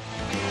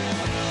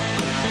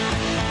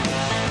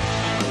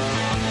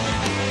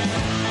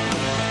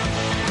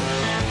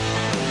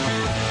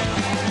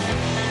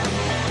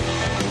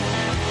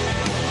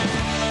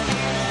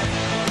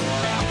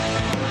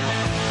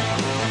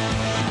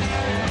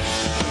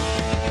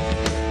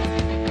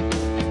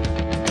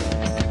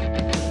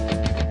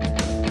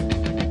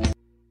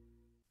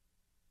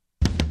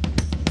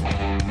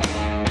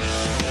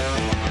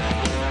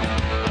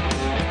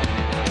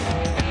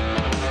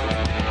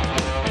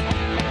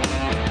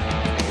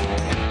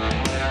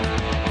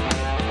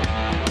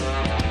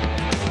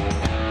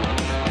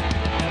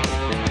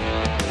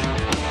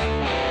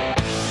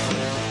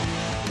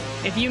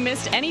 If you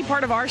missed any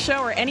part of our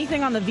show or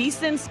anything on the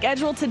VSiN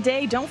schedule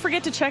today, don't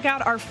forget to check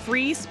out our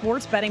free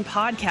sports betting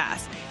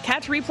podcast.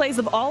 Catch replays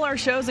of all our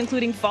shows,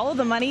 including Follow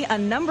the Money, A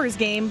Numbers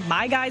Game,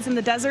 My Guys in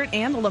the Desert,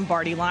 and the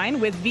Lombardi Line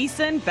with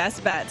VSiN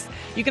Best Bets.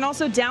 You can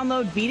also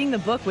download Beating the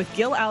Book with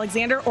Gil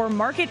Alexander or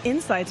Market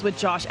Insights with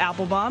Josh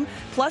Applebaum.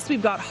 Plus,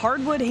 we've got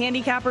Hardwood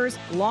Handicappers,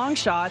 Long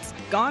Shots,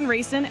 Gone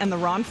Racing, and the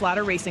Ron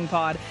Flatter Racing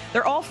Pod.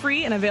 They're all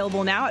free and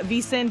available now at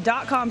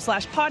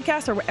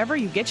vsin.com/podcast or wherever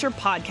you get your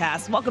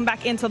podcasts. Welcome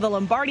back into the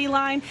Lombardi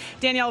Line.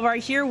 Danielle Alvari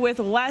here with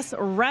Wes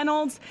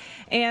Reynolds.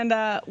 And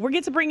we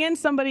get to bring in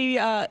somebody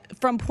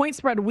from Point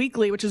Spread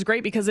Weekly, which is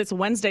great because it's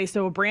Wednesday,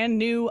 so a brand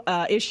new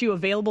issue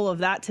available of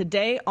that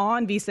today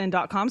on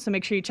vsin.com. So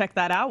make sure you check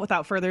that out.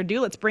 Without further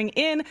ado, let's bring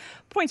in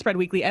Point Spread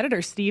Weekly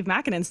editor Steve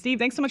Makinen. Steve,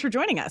 thanks so much for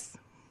joining us.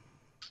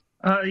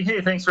 Hey,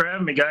 thanks for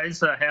having me,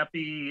 guys.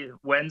 Happy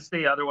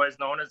Wednesday, otherwise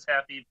known as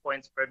Happy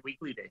Point Spread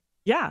Weekly Day.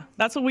 Yeah,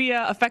 that's what we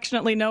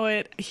affectionately know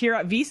it here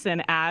at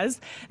VSiN as.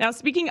 Now,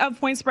 speaking of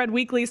Point Spread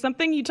Weekly,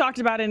 something you talked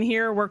about in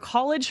here were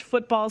college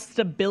football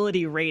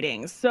stability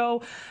ratings.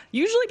 So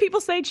usually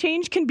people say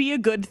change can be a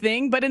good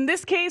thing, but in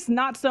this case,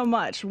 not so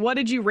much. What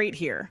did you rate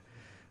here?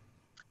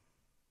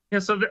 Yeah,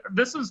 so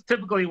this is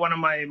typically one of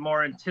my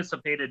more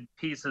anticipated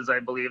pieces, I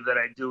believe, that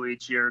I do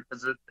each year,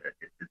 because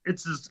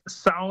it's as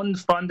sound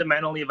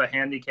fundamentally of a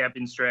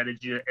handicapping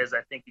strategy as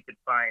I think you could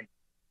find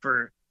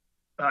for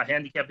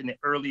handicapping the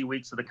early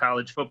weeks of the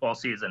college football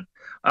season.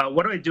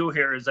 What I do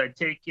here is I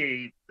take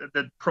the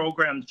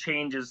program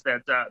changes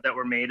that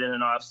were made in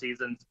an off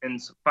season in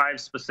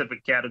 5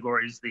 specific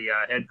categories: the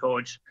head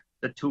coach,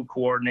 the 2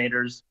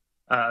 coordinators,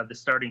 the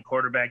starting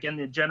quarterback,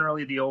 and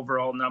generally the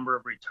overall number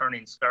of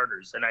returning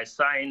starters. And I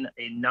assign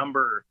a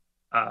number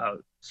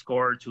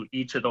score to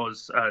each of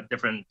those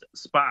different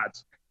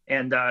spots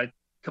and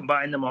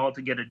combine them all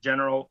to get a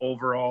general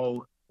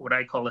overall, what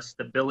I call a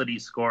stability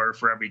score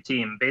for every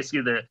team.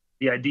 Basically,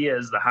 the idea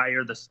is the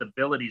higher the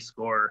stability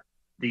score,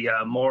 the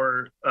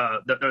more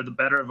the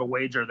better of a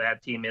wager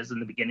that team is in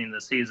the beginning of the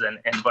season,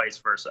 and vice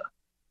versa.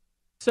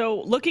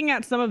 So looking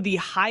at some of the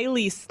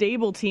highly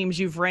stable teams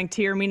you've ranked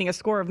here, meaning a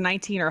score of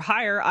 19 or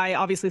higher, I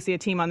obviously see a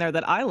team on there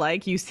that I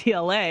like,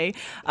 UCLA.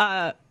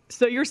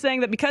 So you're saying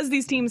that because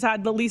these teams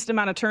had the least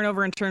amount of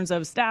turnover in terms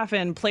of staff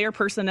and player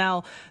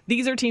personnel,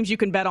 these are teams you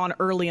can bet on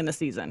early in the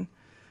season?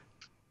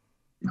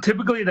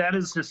 Typically, that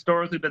has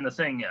historically been the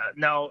thing.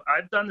 Now,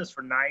 I've done this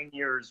for 9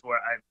 years where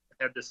I've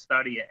had this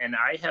study, and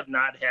I have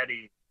not had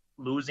a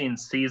losing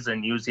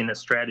season using a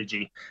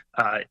strategy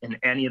in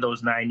any of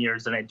those 9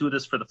 years. And I do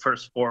this for the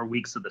first 4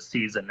 weeks of the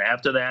season.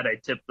 After that, I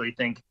typically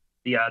think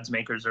the odds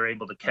makers are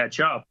able to catch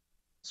up.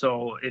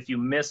 So if you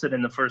miss it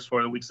in the first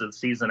 4 weeks of the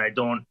season, I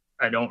don't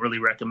really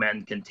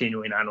recommend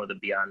continuing on with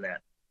it beyond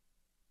that.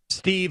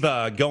 Steve,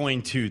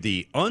 going to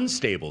the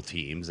unstable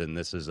teams, and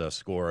this is a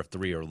score of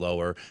 3 or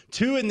lower.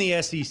 2 in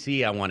the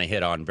SEC I want to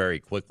hit on very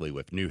quickly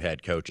with new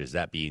head coaches,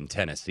 that being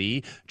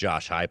Tennessee.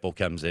 Josh Heupel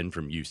comes in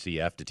from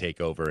UCF to take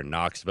over in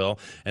Knoxville.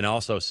 And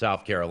also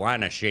South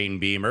Carolina, Shane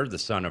Beamer, the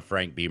son of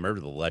Frank Beamer,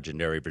 the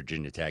legendary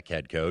Virginia Tech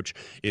head coach,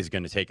 is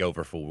going to take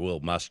over for Will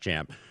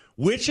Muschamp.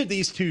 Which of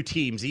these 2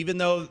 teams, even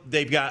though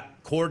they've got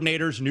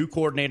new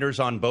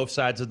coordinators on both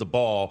sides of the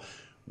ball,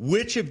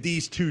 which of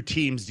these 2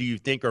 teams do you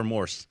think are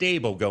more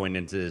stable going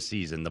into the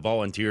season, the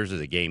Volunteers or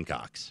the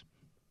Gamecocks?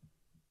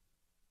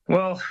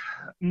 Well,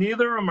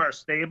 neither of them are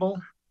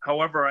stable.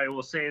 However, I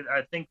will say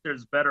I think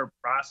there's better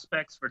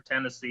prospects for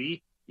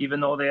Tennessee, even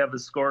though they have a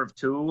score of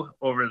 2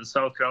 over the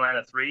South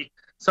Carolina 3.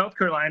 South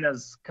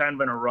Carolina's kind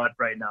of in a rut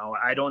right now.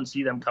 I don't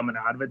see them coming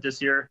out of it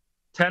this year.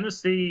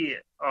 Tennessee,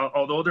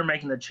 although they're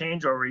making the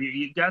changeover,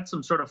 you got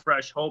some sort of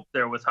fresh hope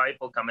there with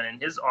Heupel coming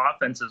in. His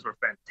offenses were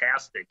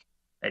fantastic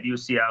at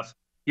UCF.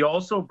 He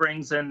also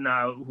brings in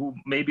who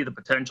may be the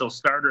potential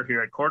starter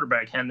here at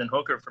quarterback, Hendon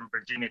Hooker from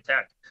Virginia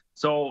Tech.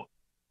 So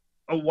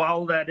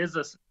while that is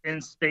an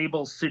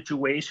unstable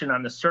situation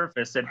on the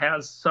surface, it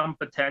has some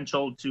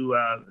potential to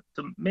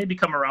maybe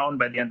come around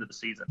by the end of the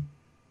season.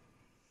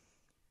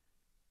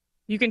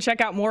 You can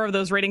check out more of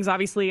those ratings,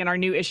 obviously, in our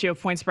new issue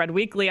of Point Spread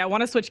Weekly. I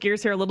want to switch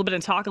gears here a little bit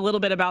and talk a little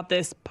bit about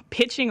this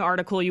pitching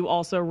article you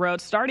also wrote.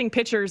 Starting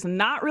pitchers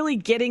not really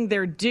getting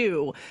their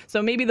due.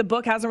 So maybe the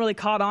book hasn't really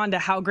caught on to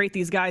how great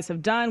these guys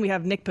have done. We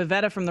have Nick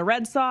Pivetta from the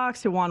Red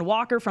Sox, Juan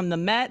Walker from the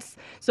Mets.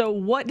 So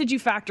what did you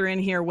factor in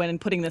here when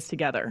putting this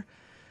together?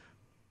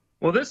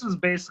 Well, this is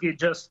basically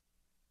just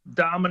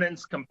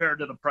dominance compared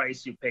to the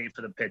price you pay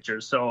for the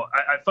pitchers. So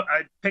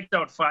I picked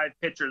out 5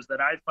 pitchers that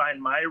I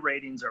find my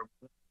ratings are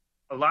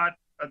a lot.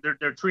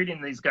 They're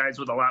treating these guys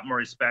with a lot more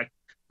respect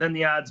than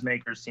the odds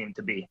makers seem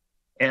to be.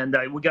 And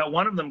we got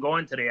one of them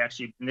going today,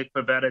 actually. Nick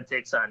Pivetta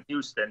takes on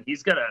Houston.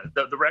 He's got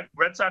the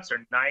Red Sox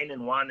are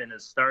 9-1 in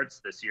his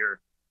starts this year,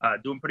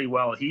 doing pretty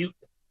well. He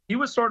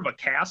was sort of a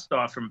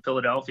cast-off from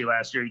Philadelphia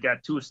last year. He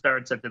got 2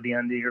 starts at the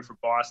end of the year for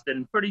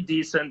Boston, pretty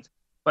decent.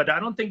 But I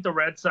don't think the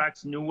Red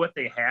Sox knew what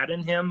they had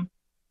in him.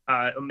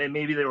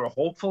 Maybe they were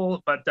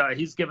hopeful, but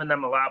he's given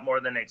them a lot more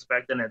than they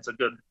expected. And it's a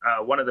good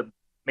one of the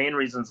main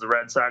reasons the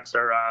Red Sox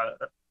are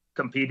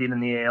competing in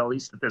the AL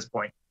East at this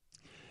point.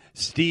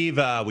 Steve,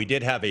 we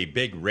did have a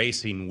big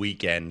racing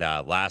weekend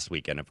last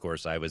weekend. Of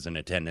course, I was in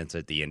attendance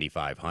at the Indy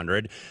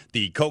 500.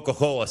 The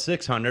Coca-Cola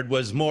 600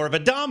 was more of a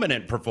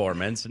dominant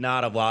performance,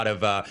 not a lot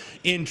of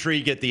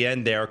intrigue at the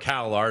end there.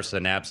 Kyle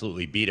Larson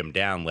absolutely beat him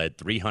down, led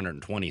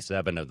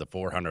 327 of the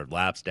 400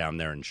 laps down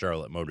there in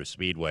Charlotte Motor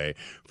Speedway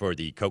for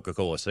the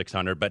Coca-Cola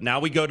 600. But now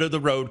we go to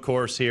the road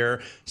course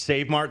here,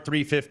 Save Mart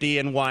 350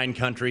 in Wine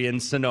Country in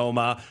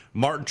Sonoma.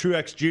 Martin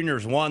Truex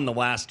Jr.'s won the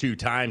last 2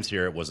 times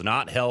here. It was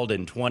not held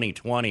in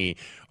 2020.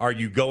 Are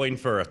you going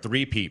for a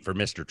three-peat for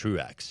Mr.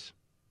 Truex?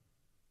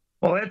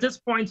 Well, at this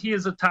point, he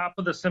is the top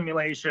of the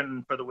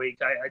simulation for the week.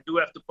 I do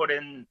have to put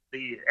in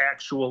the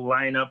actual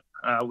lineup,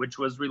 which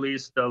was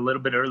released a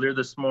little bit earlier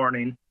this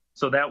morning.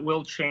 So that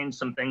will change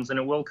some things, and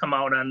it will come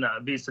out on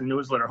VEASAN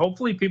Newsletter.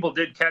 Hopefully people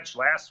did catch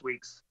last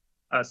week's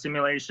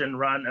simulation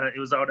run. It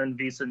was out on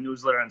VEASAN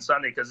Newsletter on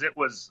Sunday because it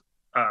was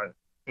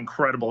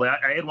incredible.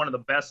 I had one of the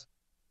best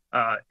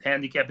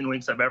handicapping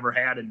weeks I've ever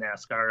had in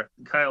NASCAR.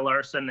 Kyle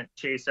Larson,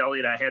 Chase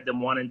Elliott, I had them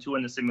 1 and 2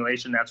 in the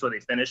simulation. That's where they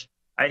finished.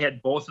 I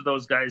had both of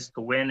those guys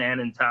to win and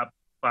in top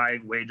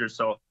 5 wagers.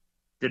 So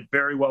did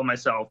very well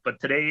myself. But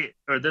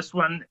this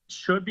one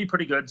should be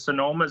pretty good.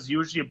 Sonoma is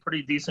usually a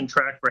pretty decent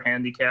track for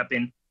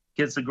handicapping.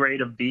 Gets a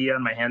grade of B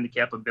on my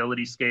handicap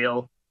ability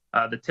scale.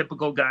 The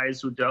typical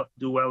guys who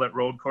do well at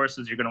road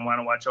courses, you're going to want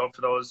to watch out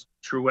for those.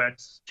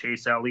 Truex,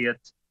 Chase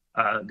Elliott,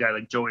 a guy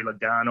like Joey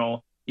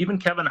Logano. Even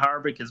Kevin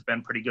Harvick has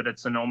been pretty good at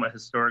Sonoma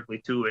historically,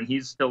 too, and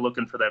he's still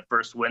looking for that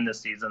first win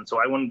this season,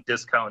 so I wouldn't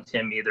discount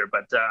him either.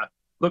 But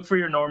look for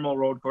your normal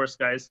road course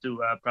guys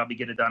to probably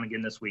get it done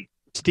again this week.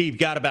 Steve,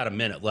 got about a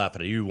minute left.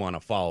 I do want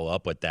to follow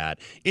up with that.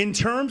 In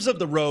terms of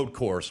the road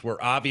course,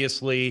 where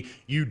obviously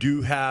you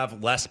do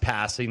have less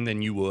passing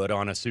than you would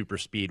on a super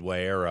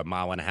speedway or a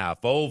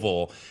mile-and-a-half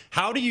oval,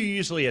 how do you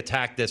usually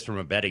attack this from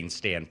a betting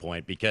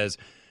standpoint? Because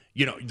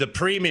the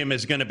premium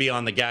is going to be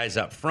on the guys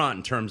up front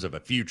in terms of a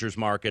futures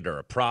market or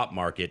a prop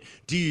market.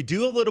 Do you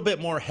do a little bit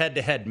more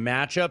head-to-head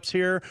matchups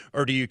here,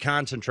 or do you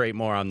concentrate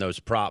more on those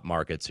prop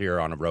markets here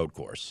on a road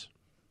course?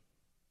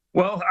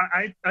 Well,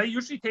 I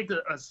usually take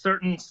a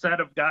certain set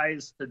of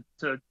guys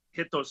to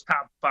hit those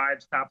top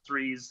fives, top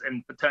threes,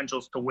 and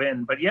potentials to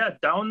win. But yeah,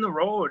 down the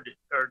road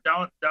or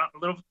down a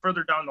little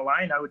further down the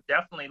line, I would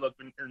definitely look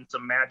in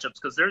some matchups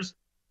because there's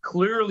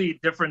clearly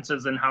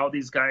differences in how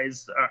these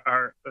guys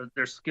are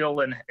their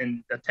skill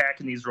in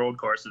attacking these road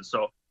courses.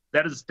 So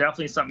that is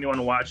definitely something you want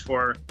to watch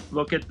for.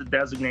 Look at the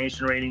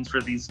designation ratings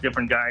for these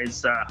different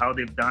guys, how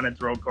they've done at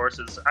the road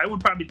courses. I would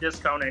probably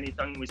discount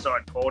anything we saw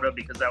at COTA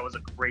because that was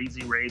a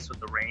crazy race with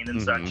the rain and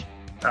such,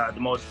 the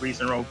most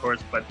recent road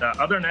course. But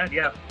other than that,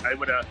 yeah, I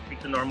would pick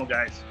the normal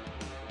guys.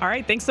 All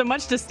right, thanks so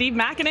much to Steve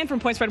Makinen from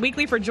PointsBet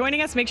Weekly for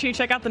joining us. Make sure you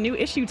check out the new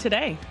issue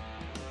today.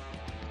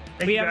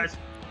 Thank you, guys.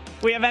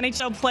 We have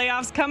NHL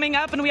playoffs coming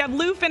up, and we have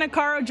Lou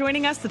Finicaro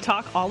joining us to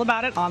talk all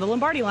about it on the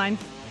Lombardi Line.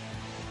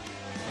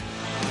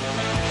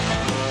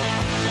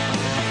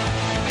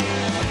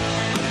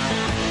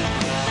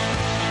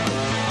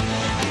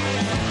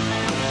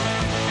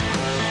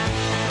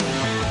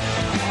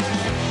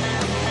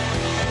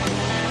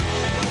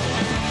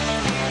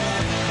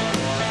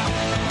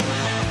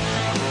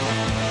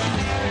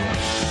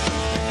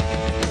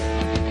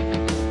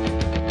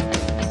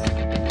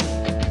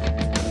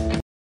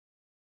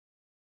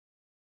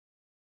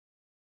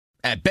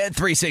 At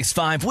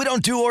Bet365, we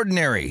don't do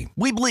ordinary.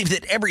 We believe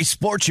that every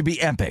sport should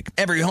be epic.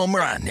 Every home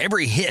run,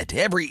 every hit,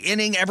 every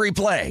inning, every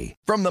play.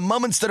 From the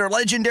moments that are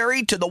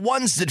legendary to the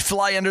ones that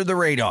fly under the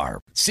radar.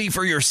 See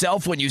for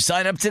yourself when you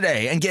sign up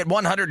today and get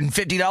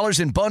 $150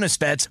 in bonus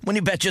bets when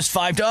you bet just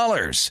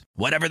 $5.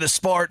 Whatever the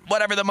sport,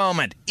 whatever the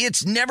moment,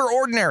 it's never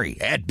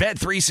ordinary at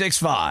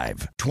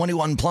Bet365.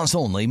 21 plus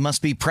only.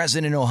 Must be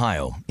present in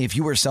Ohio. If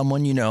you or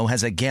someone you know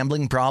has a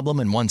gambling problem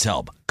and wants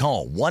help,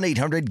 call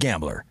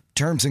 1-800-GAMBLER.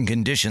 Terms and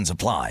conditions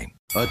apply.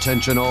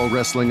 Attention all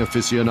wrestling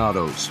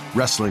aficionados.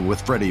 Wrestling with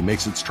Freddie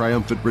makes its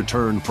triumphant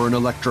return for an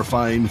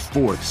electrifying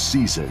 4th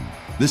season.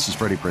 This is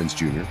Freddie Prinze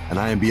Jr., and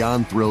I am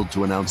beyond thrilled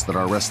to announce that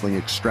our wrestling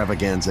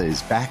extravaganza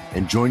is back,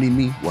 and joining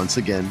me once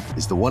again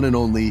is the one and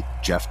only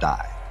Jeff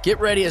Dye. Get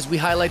ready as we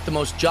highlight the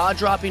most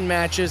jaw-dropping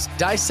matches,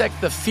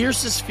 dissect the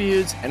fiercest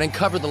feuds, and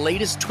uncover the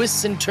latest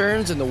twists and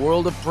turns in the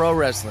world of pro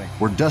wrestling.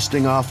 We're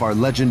dusting off our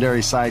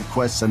legendary side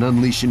quests and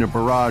unleashing a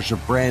barrage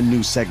of brand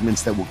new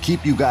segments that will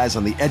keep you guys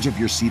on the edge of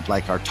your seat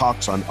like our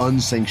talks on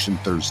Unsanctioned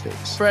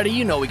Thursdays. Freddie,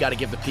 you know we got to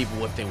give the people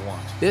what they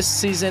want. This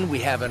season, we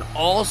have an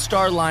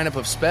all-star lineup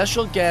of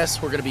special guests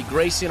who are going to be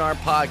gracing our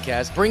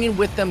podcast, bringing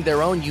with them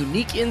their own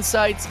unique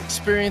insights,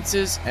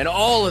 experiences, and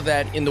all of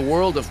that in the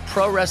world of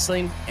pro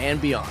wrestling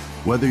and beyond.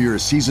 Whether you're a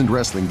seasoned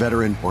wrestling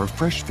veteran or a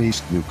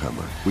fresh-faced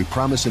newcomer, we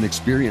promise an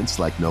experience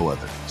like no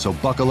other. So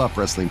buckle up,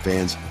 wrestling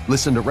fans.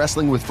 Listen to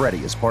Wrestling with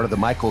Freddie as part of the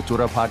My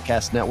Cultura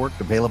Podcast Network,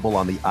 available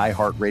on the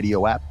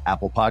iHeartRadio app,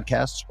 Apple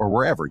Podcasts, or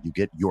wherever you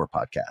get your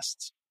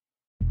podcasts.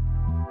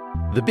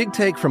 The Big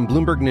Take from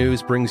Bloomberg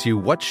News brings you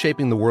what's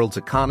shaping the world's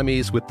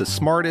economies with the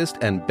smartest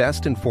and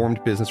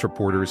best-informed business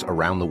reporters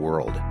around the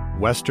world.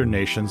 Western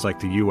nations like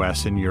the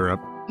U.S. and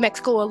Europe.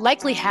 Mexico will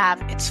likely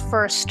have its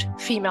first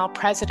female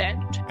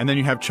president. And then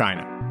you have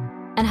China.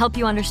 And help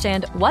you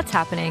understand what's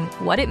happening,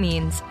 what it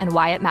means, and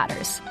why it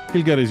matters.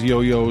 He'll get his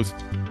yo-yos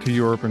to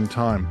Europe in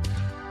time.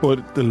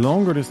 But the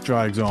longer this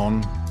drags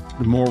on,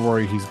 the more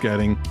worry he's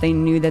getting. They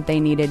knew that they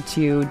needed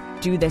to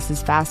do this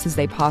as fast as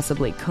they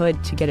possibly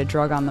could to get a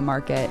drug on the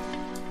market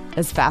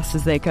as fast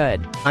as they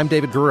could. I'm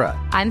David Gura.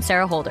 I'm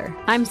Sarah Holder.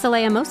 I'm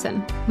Saleha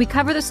Mohsen. We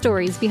cover the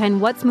stories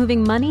behind what's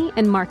moving money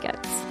and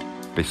markets.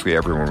 Basically,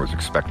 everyone was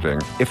expecting,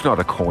 if not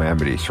a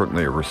calamity,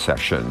 certainly a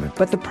recession.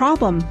 But the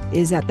problem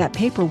is that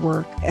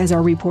paperwork, as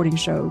our reporting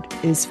showed,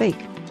 is fake.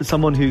 As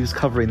someone who's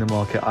covering the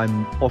market,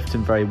 I'm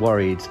often very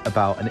worried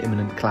about an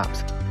imminent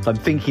collapse. So I'm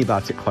thinking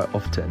about it quite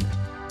often.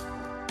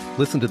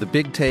 Listen to The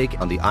Big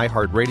Take on the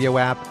iHeartRadio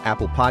app,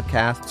 Apple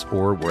Podcasts,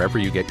 or wherever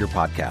you get your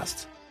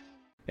podcasts.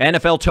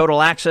 NFL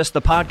Total Access,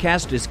 the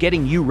podcast, is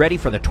getting you ready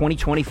for the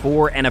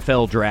 2024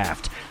 NFL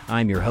Draft.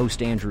 I'm your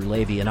host, Andrew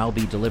Levy, and I'll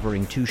be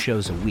delivering 2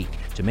 shows a week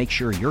to make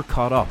sure you're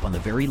caught up on the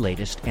very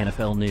latest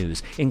NFL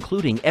news,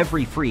 including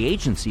every free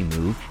agency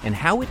move and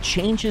how it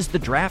changes the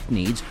draft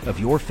needs of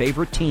your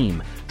favorite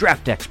team.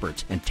 Draft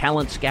experts and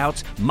talent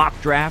scouts, mock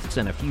drafts,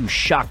 and a few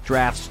shock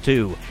drafts,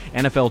 too.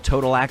 NFL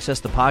Total Access,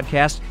 the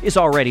podcast, is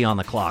already on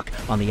the clock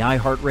on the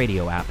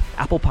iHeartRadio app,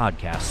 Apple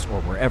Podcasts, or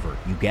wherever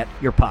you get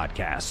your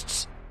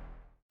podcasts.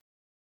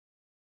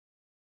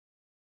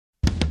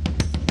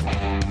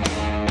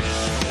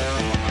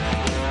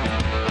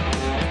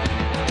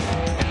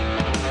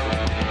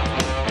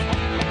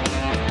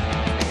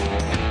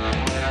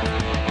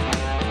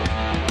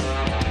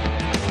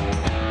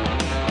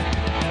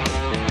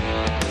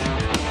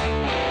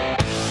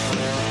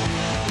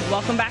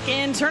 Welcome back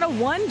in. Turn a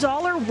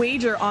 $1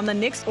 wager on the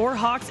Knicks or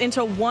Hawks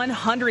into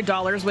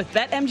 $100 with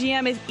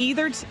BetMGM if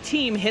either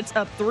team hits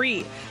a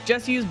 3.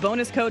 Just use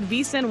bonus code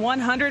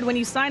VSIN100 when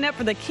you sign up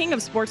for the King of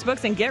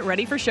Sportsbooks and get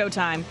ready for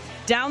showtime.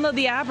 Download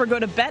the app or go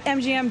to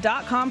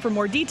BetMGM.com for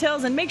more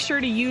details and make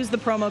sure to use the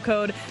promo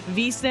code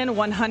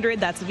VSIN100.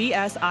 That's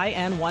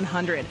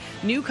VSIN100.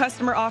 New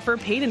customer offer,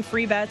 paid and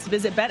free bets.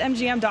 Visit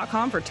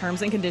BetMGM.com for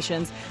terms and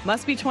conditions.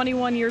 Must be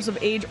 21 years of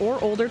age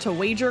or older to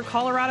wager.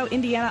 Colorado,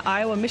 Indiana,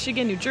 Iowa,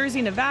 Michigan, New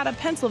Jersey, Nevada,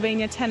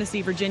 Pennsylvania,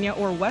 Tennessee, Virginia,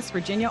 or West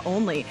Virginia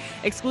only.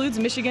 Excludes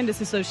Michigan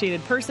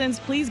disassociated persons.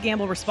 Please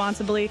gamble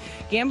responsibly.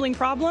 Gambling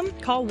problem?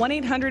 Call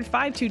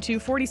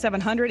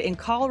 1-800-522-4700 in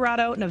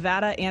Colorado,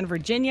 Nevada, and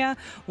Virginia.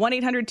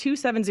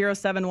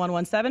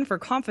 1-800-270-7117 for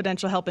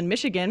confidential help in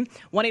Michigan.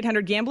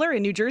 1-800-GAMBLER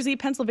in New Jersey,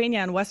 Pennsylvania,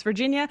 and West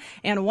Virginia.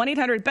 And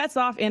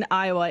 1-800-BETS-OFF in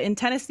Iowa. In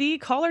Tennessee,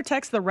 call or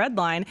text the Red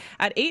Line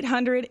at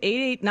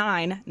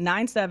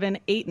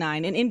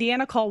 800-889-9789. In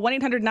Indiana, call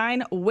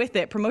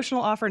 1-800-9-WITH-IT.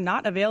 Promotional offer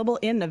not available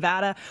in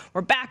Nevada.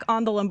 We're back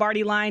on the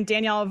Lombardi line.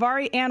 Danielle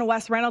Avari and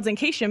Wes Reynolds. In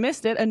case you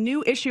missed it, a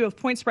new issue of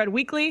Point Spread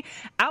Weekly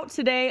out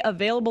today,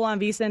 available on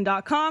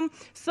vsin.com.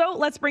 So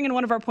let's bring in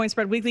one of our Point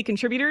Spread Weekly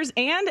contributors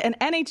and an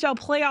NHL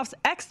playoffs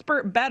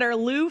expert bettor,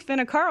 Lou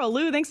Finicaro.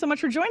 Lou, thanks so much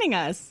for joining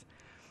us.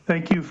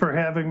 Thank you for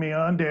having me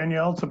on,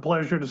 Danielle. It's a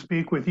pleasure to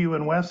speak with you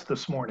and Wes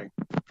this morning.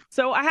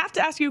 So I have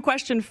to ask you a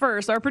question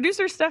first. Our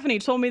producer, Stephanie,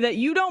 told me that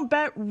you don't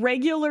bet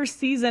regular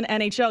season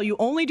NHL. You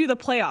only do the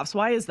playoffs.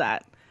 Why is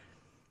that?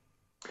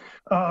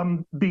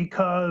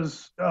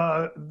 Because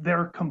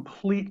they're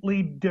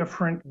completely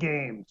different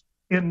games.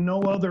 In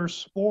no other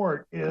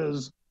sport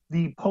is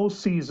the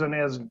postseason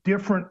as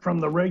different from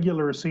the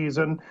regular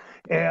season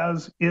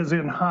as is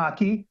in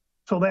hockey.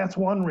 So that's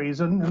one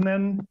reason. And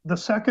then the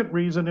second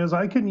reason is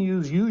I can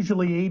use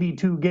usually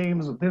 82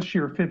 games, this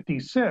year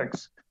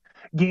 56,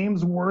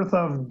 games worth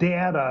of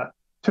data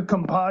to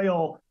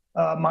compile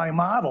my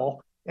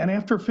model. And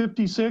after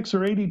 56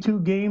 or 82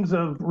 games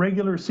of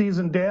regular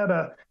season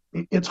data,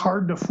 it's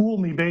hard to fool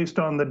me based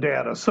on the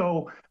data.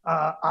 So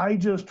I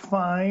just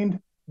find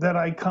that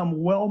I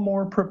come well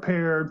more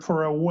prepared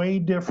for a way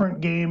different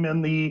game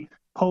in the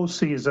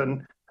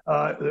postseason.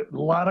 A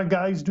lot of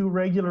guys do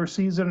regular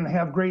season and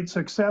have great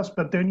success,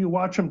 but then you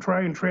watch them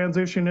try and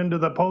transition into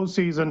the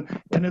postseason,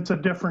 and it's a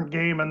different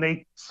game,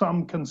 and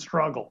some can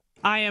struggle.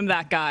 I am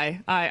that guy.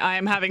 I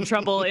am having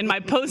trouble in my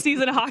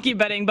postseason hockey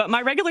betting, but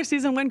my regular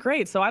season went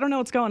great, so I don't know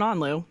what's going on,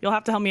 Lou. You'll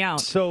have to help me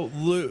out. So,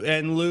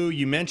 Lou,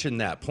 you mentioned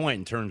that point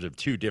in terms of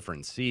 2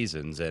 different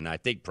seasons, and I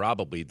think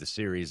probably the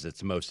series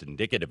that's most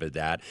indicative of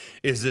that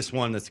is this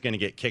one that's going to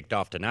get kicked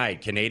off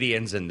tonight.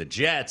 Canadiens and the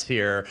Jets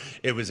here.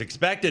 It was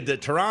expected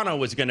that Toronto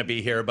was going to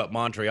be here, but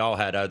Montreal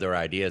had other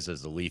ideas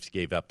as the Leafs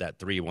gave up that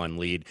 3-1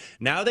 lead.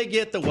 Now they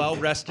get the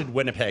well-rested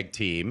Winnipeg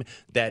team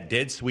that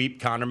did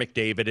sweep Connor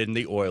McDavid and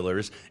the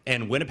Oilers,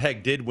 and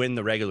Winnipeg did win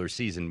the regular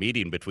season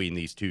meeting between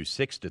these two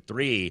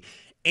 6-3.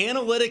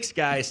 Analytics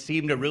guys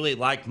seem to really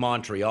like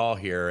Montreal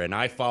here, and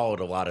I followed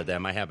a lot of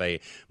them. I have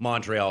a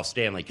Montreal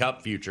Stanley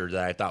Cup future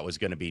that I thought was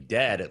going to be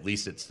dead. At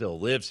least it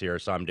still lives here,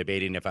 so I'm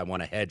debating if I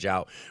want to hedge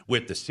out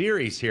with the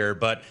series here.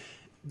 But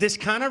this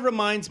kind of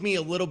reminds me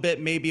a little bit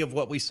maybe of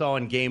what we saw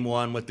in Game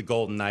 1 with the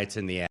Golden Knights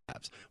and the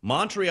Avs.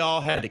 Montreal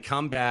had to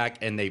come back,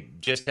 and they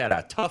just had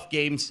a tough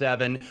Game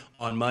 7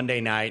 on Monday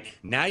night.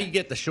 Now you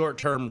get the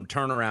short-term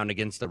turnaround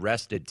against the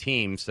rested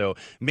team. So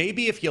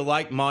maybe if you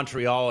like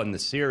Montreal in the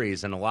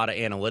series, and a lot of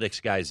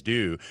analytics guys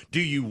do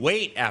you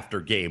wait after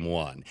Game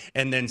 1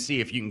 and then see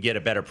if you can get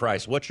a better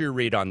price? What's your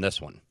read on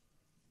this one?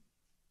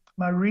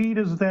 My read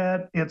is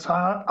that it's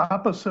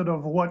opposite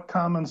of what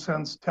common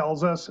sense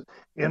tells us.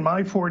 In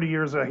my 40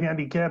 years of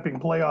handicapping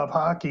playoff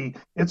hockey,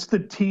 it's the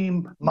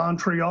team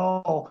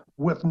Montreal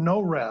with no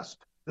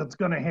rest that's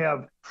going to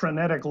have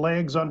frenetic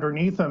legs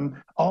underneath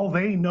them. All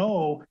they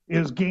know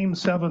is Game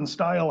 7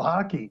 style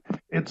hockey.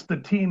 It's the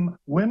team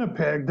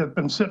Winnipeg that's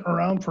been sitting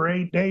around for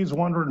 8 days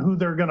wondering who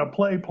they're going to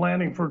play,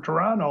 planning for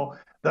Toronto.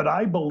 that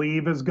I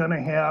believe is going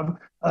to have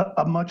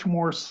a much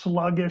more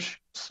sluggish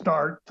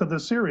start to the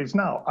series.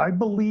 Now, I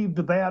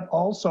believed that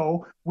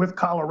also with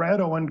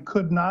Colorado and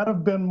could not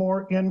have been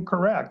more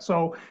incorrect.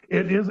 So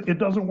it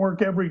doesn't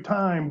work every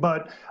time,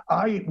 but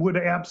I would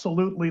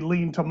absolutely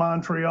lean to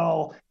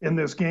Montreal in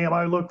this game.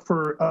 I look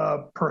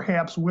for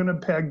perhaps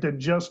Winnipeg to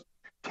just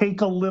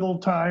take a little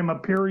time, a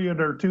period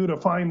or two, to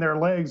find their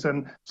legs,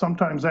 and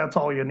sometimes that's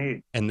all you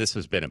need. And this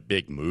has been a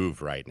big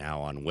move right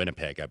now on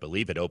Winnipeg. I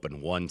believe it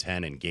opened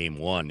 110 in game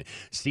one,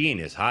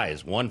 seeing as high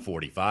as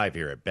 145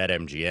 here at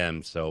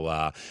BetMGM.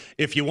 So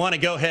if you want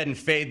to go ahead and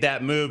fade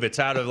that move, it's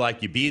out of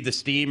like you beat the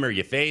steam or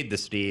you fade the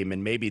steam,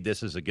 and maybe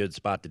this is a good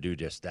spot to do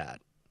just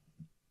that.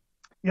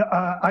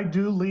 Yeah, I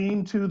do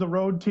lean to the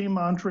road team,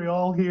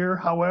 Montreal, here.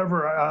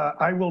 However,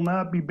 I will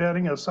not be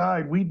betting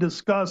aside. We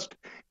discussed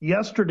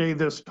yesterday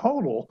this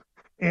total.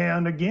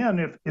 And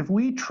again, if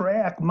we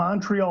track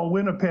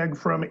Montreal-Winnipeg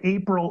from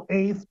April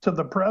 8th to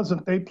the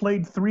present, they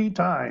played 3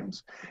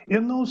 times.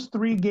 In those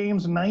 3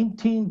 games,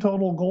 19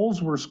 total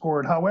goals were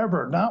scored.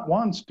 However, not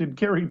once did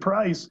Carey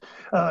Price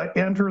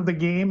enter the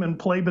game and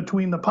play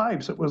between the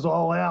pipes. It was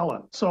all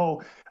Allen.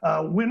 So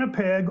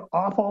Winnipeg,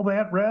 off all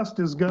that rest,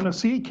 is going to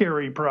see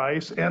Carey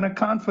Price, and a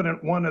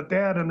confident one at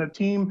that, and a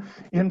team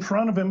in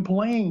front of him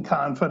playing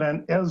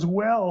confident as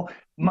well.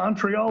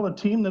 Montreal, a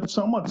team that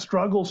somewhat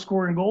struggles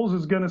scoring goals,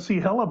 is going to see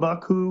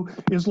Hellebuck, who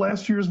is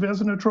last year's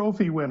Vezina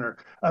Trophy winner.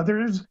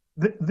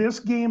 This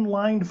game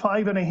lined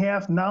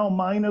 5.5, now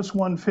minus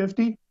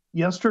 150.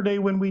 Yesterday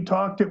when we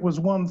talked, it was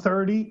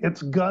 130.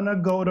 It's going to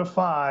go to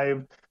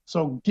 5.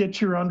 So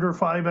get your under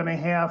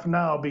 5.5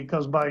 now,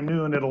 because by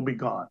noon it'll be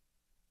gone.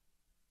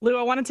 Lou,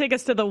 I want to take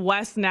us to the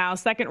West now.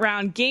 Second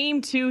round,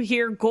 game 2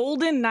 here,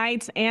 Golden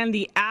Knights and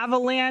the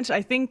Avalanche.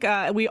 I think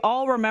we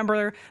all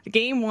remember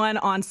game 1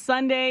 on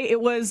Sunday.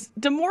 It was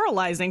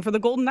demoralizing for the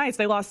Golden Knights.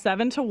 They lost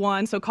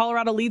 7-1, so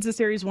Colorado leads the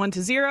series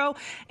 1-0.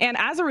 And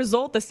as a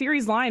result, the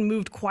series line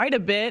moved quite a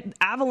bit.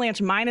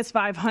 Avalanche minus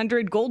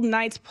 500, Golden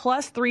Knights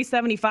plus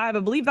 375. I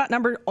believe that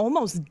number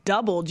almost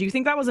doubled. Do you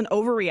think that was an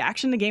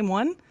overreaction to game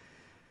 1?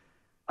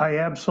 I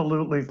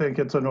absolutely think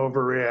it's an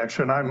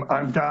overreaction.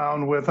 I'm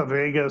down with a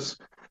Vegas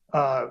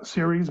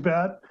series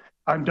bet.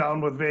 I'm down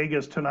with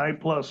Vegas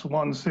tonight plus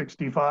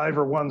 165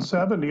 or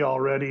 170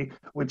 already,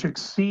 which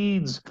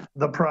exceeds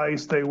the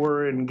price they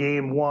were in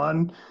game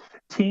 1.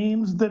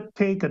 Teams that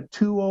take a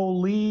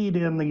 2-0 lead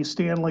in the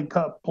Stanley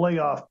Cup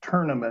playoff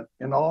tournament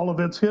in all of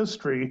its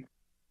history,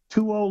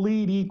 2-0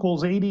 lead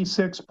equals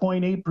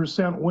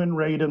 86.8% win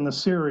rate in the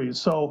series.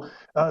 So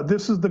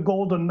this is the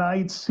Golden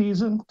Knights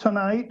season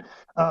tonight.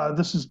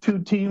 This is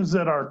 2 teams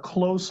that are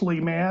closely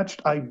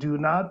matched. I do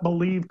not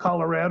believe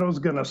Colorado's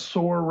going to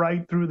soar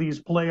right through these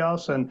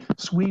playoffs and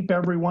sweep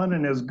everyone.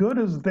 And as good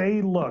as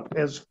they looked,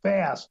 as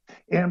fast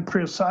and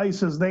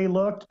precise as they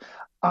looked,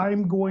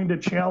 I'm going to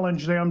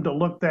challenge them to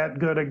look that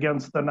good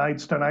against the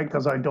Knights tonight,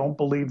 because I don't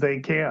believe they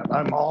can.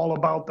 I'm all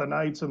about the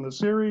Knights in the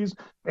series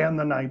and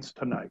the Knights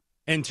tonight.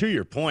 And to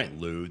your point,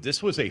 Lou,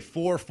 this was a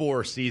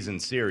 4-4 season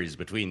series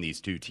between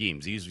these 2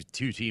 teams. These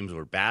 2 teams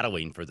were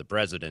battling for the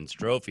President's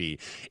Trophy.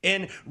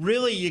 And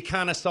really, you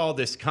kind of saw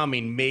this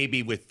coming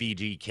maybe with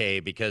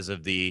VGK because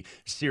of the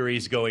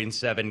series going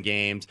 7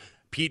 games.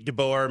 Pete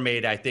DeBoer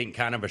made, I think,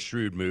 kind of a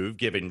shrewd move,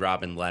 giving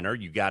Robin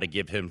Leonard. You got to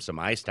give him some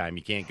ice time.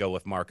 You can't go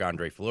with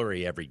Marc-Andre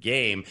Fleury every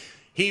game.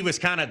 He was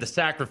kind of the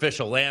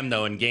sacrificial lamb,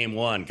 though, in game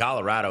 1.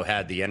 Colorado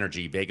had the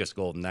energy. Vegas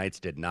Golden Knights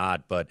did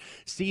not. But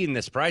seeing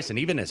this price, and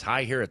even as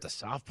high here at the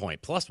soft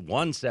point, plus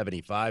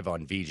 175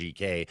 on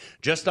VGK,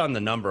 just on the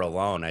number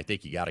alone, I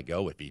think you got to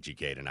go with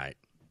VGK tonight.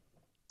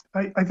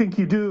 I think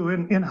you do.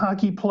 In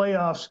hockey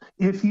playoffs,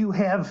 if you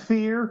have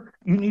fear,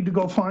 you need to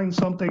go find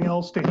something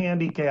else to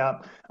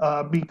handicap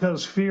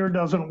because fear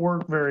doesn't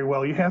work very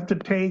well. You have to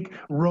take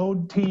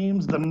road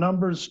teams. The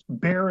numbers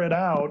bear it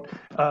out.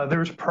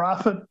 There's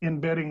profit in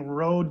betting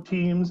road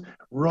teams,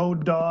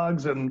 road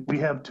dogs, and we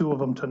have 2 of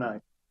them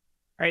tonight.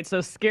 All right,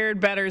 so scared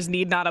bettors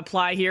need not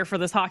apply here for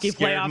this hockey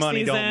playoff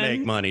money season. Don't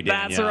make money,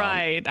 Danielle. That's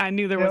right. I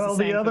knew there was a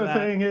saying the other for that.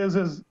 thing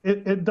is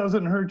it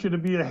doesn't hurt you to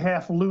be a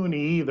half loony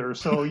either,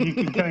 so you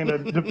can kind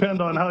of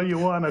depend on how you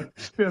want to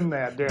spin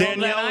that,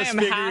 Danielle is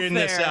figuring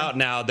this out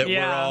now that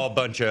we're all a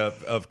bunch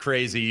of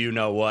crazy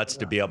you-know-whats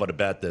to be able to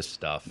bet this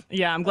stuff.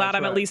 Yeah, I'm glad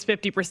I'm at least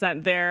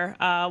 50% there.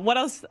 What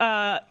else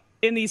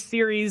in these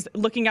series,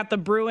 looking at the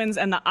Bruins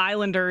and the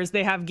Islanders,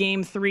 they have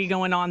game 3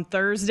 going on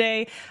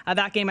Thursday.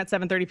 That game at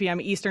 7:30 p.m.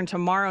 Eastern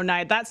tomorrow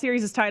night. That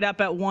series is tied up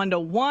at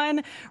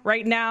 1-1.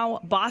 Right now,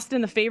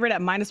 Boston the favorite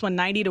at minus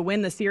 190 to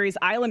win the series.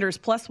 Islanders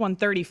plus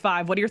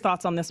 135. What are your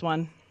thoughts on this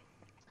one?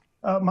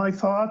 My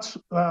thoughts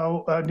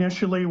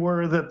initially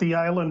were that the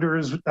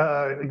Islanders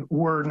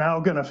were now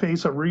going to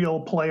face a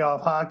real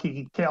playoff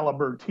hockey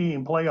caliber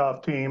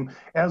playoff team,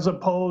 as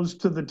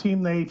opposed to the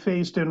team they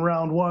faced in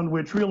round one,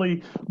 which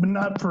really,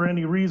 not for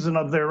any reason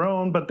of their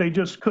own, but they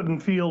just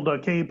couldn't field a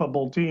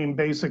capable team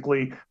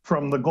basically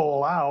from the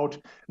goal out.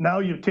 Now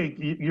you're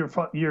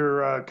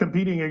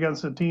competing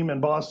against a team in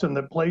Boston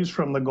that plays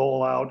from the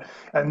goal out.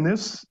 And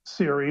this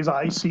series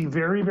I see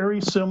very,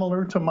 very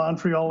similar to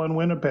Montreal and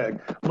Winnipeg.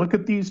 Look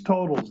at these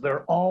totals.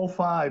 They're all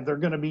 5. They're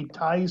going to be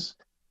tight,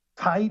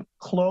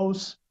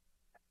 close,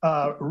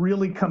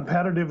 really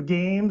competitive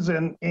games.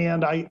 And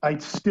I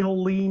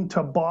still lean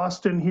to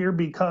Boston here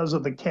because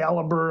of the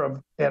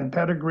caliber and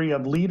pedigree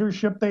of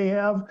leadership they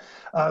have.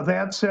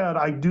 That said,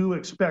 I do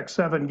expect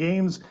 7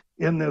 games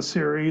in this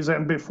series.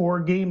 And before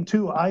game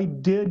 2, I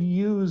did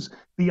use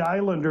the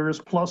Islanders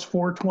plus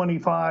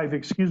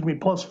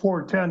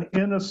 410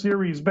 in a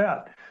series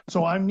bet.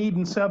 So I'm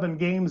needing 7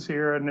 games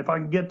here, and if I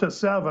can get to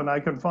 7, I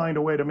can find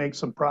a way to make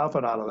some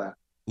profit out of that.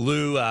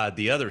 Lou,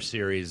 the other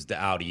series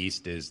out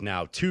east is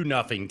now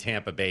 2-0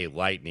 Tampa Bay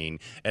Lightning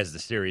as the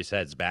series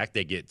heads back.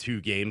 They get 2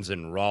 games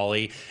in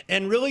Raleigh,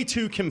 and really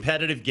 2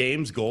 competitive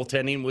games.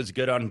 Goaltending was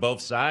good on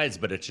both sides,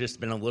 but it's just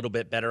been a little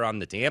bit better on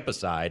the Tampa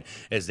side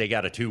as they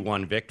got a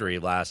 2-1 victory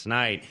last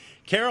night.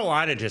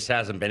 Carolina just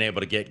hasn't been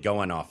able to get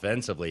going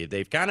offensively.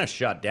 They've kind of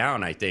shut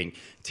down, I think,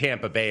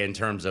 Tampa Bay in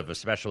terms of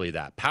especially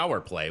that power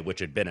play, which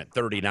had been at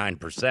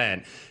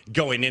 39%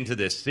 going into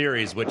this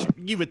series, which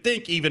you would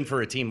think even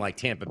for a team like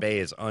Tampa Bay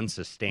is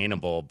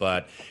unsustainable.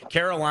 But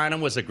Carolina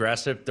was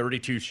aggressive,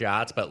 32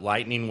 shots, but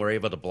Lightning were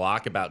able to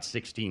block about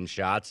 16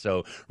 shots,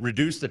 so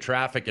reduce the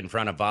traffic in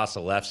front of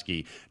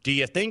Vasilevsky. Do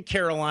you think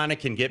Carolina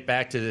can get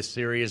back to this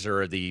series,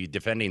 or are the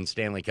defending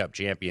Stanley Cup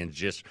champions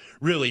just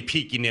really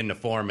peaking into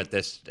form at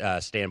this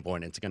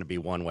standpoint? It's going to be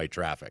one-way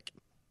traffic.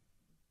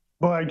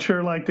 Well, I'd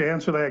sure like to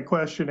answer that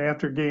question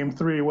after game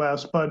 3,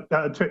 Wes. But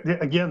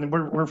again,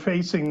 we're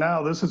facing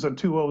now, this is a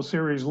 2-0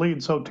 series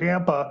lead. So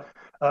Tampa,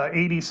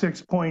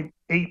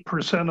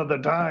 86.8% of the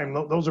time,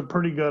 those are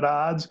pretty good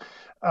odds.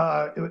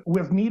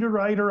 With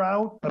Niederreiter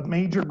out, a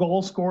major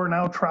goal scorer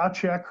now,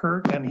 Trocheck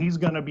hurt, and he's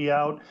going to be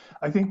out.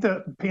 I think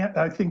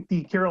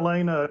the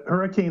Carolina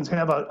Hurricanes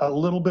have a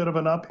little bit of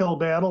an uphill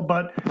battle,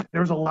 but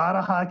there's a lot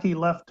of hockey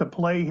left to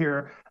play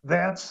here.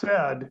 That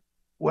said,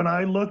 when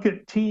I look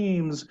at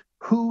teams,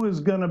 who is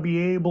going to be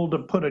able to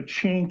put a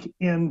chink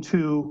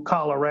into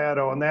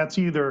Colorado? And that's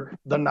either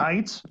the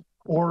Knights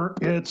or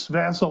it's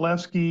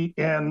Vasilevsky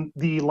and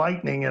the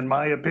Lightning, in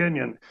my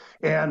opinion.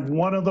 And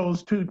one of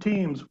those 2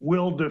 teams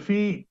will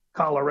defeat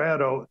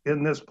Colorado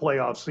in this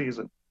playoff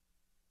season.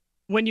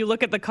 When you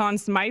look at the Conn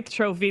Smythe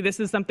Trophy, this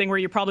is something where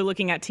you're probably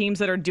looking at teams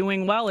that are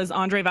doing well. Is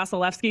Andre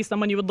Vasilevsky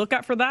someone you would look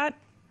at for that?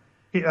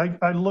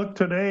 I looked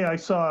today, I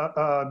saw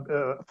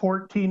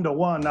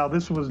 14-1. Now,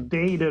 this was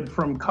dated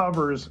from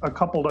covers a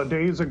couple of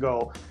days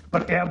ago,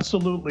 but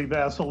absolutely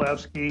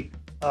Vasilevsky.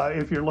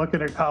 If you're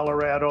looking at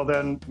Colorado,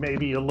 then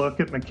maybe you look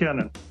at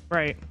McKinnon.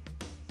 Right.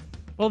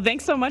 Well,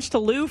 thanks so much to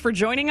Lou for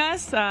joining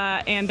us,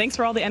 and thanks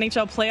for all the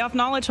NHL playoff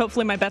knowledge.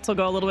 Hopefully my bets will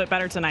go a little bit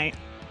better tonight.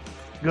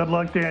 Good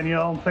luck,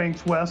 Danielle.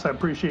 Thanks, Wes. I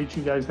appreciate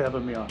you guys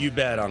having me on. You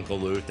bet, Uncle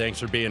Lou. Thanks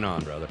for being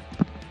on, brother.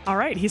 All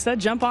right, he said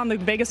jump on the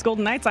Vegas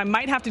Golden Knights. I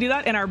might have to do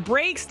that in our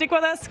break. Stick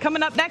with us.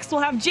 Coming up next,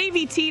 we'll have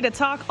JVT to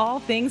talk all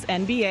things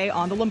NBA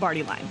on the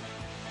Lombardi Line.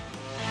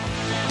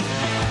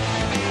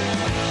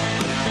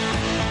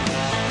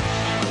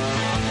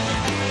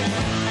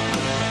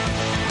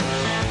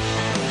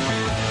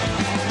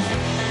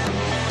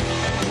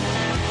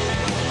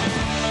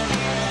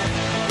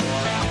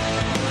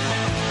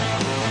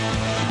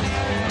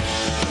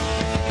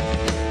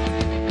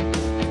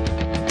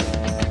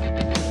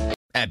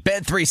 At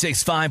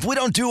Bet365, we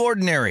don't do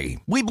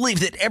ordinary. We believe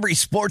that every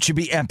sport should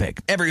be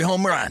epic. Every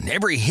home run,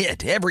 every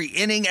hit, every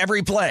inning,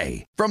 every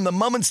play. From the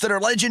moments that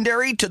are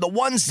legendary to the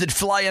ones that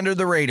fly under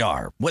the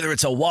radar. Whether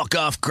it's a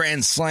walk-off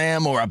grand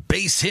slam or a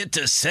base hit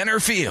to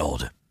center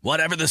field.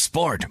 Whatever the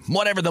sport,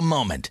 whatever the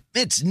moment.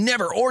 It's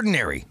never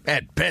ordinary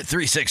at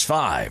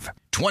Bet365.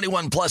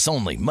 21 plus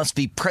only. Must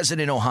be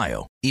present in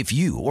Ohio. If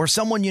you or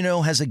someone you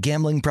know has a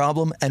gambling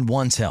problem and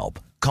wants help,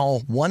 call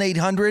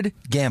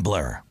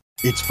 1-800-GAMBLER.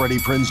 It's Freddie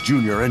Prinze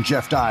Jr. and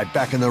Jeff Dye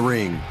back in the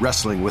ring.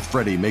 Wrestling with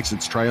Freddie makes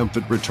its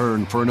triumphant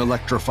return for an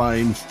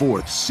electrifying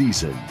 4th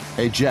season.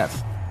 Hey,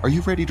 Jeff, are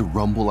you ready to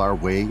rumble our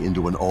way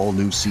into an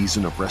all-new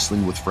season of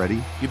Wrestling with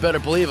Freddie? You better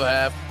believe I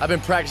have. I've been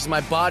practicing my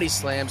body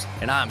slams,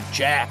 and I'm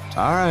jacked.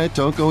 All right,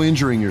 don't go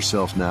injuring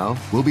yourself now.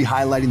 We'll be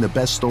highlighting the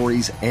best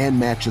stories and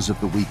matches of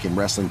the week in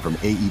wrestling from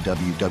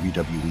AEW,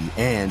 WWE,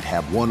 and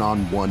have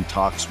one-on-one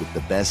talks with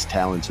the best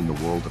talents in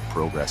the world of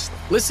pro wrestling.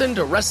 Listen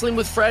to Wrestling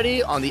with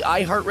Freddie on the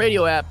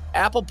iHeartRadio app,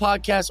 Apple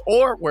Podcasts,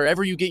 or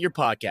wherever you get your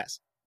podcasts.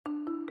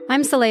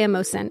 I'm Saleha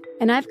Mohsen,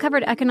 and I've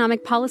covered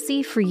economic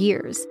policy for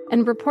years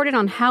and reported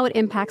on how it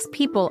impacts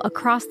people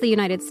across the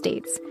United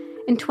States.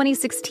 In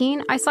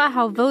 2016, I saw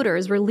how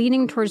voters were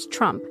leaning towards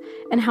Trump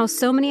and how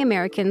so many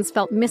Americans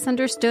felt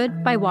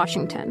misunderstood by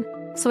Washington.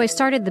 So I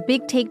started The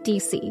Big Take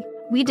DC,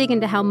 we dig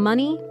into how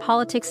money,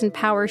 politics, and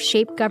power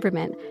shape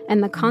government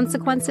and the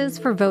consequences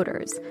for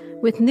voters.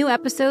 With new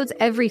episodes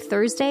every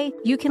Thursday,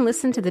 you can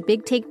listen to The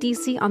Big Take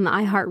DC on the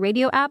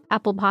iHeartRadio app,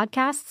 Apple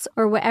Podcasts,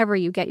 or wherever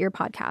you get your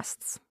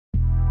podcasts.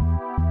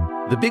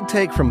 The Big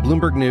Take from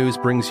Bloomberg News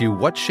brings you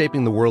what's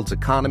shaping the world's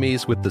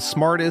economies with the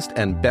smartest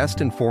and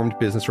best-informed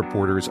business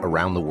reporters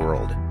around the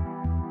world.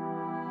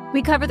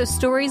 We cover the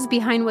stories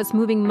behind what's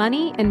moving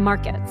money and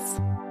markets.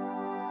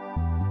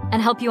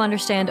 And help you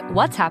understand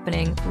what's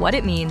happening, what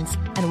it means,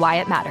 and why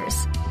it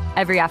matters.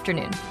 Every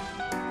afternoon.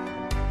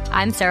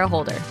 I'm Sarah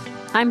Holder.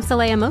 I'm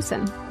Saleha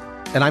Mohsin.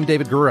 And I'm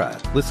David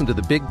Gura. Listen to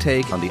The Big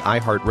Take on the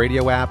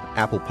iHeartRadio app,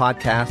 Apple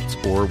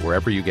Podcasts, or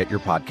wherever you get your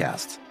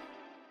podcasts.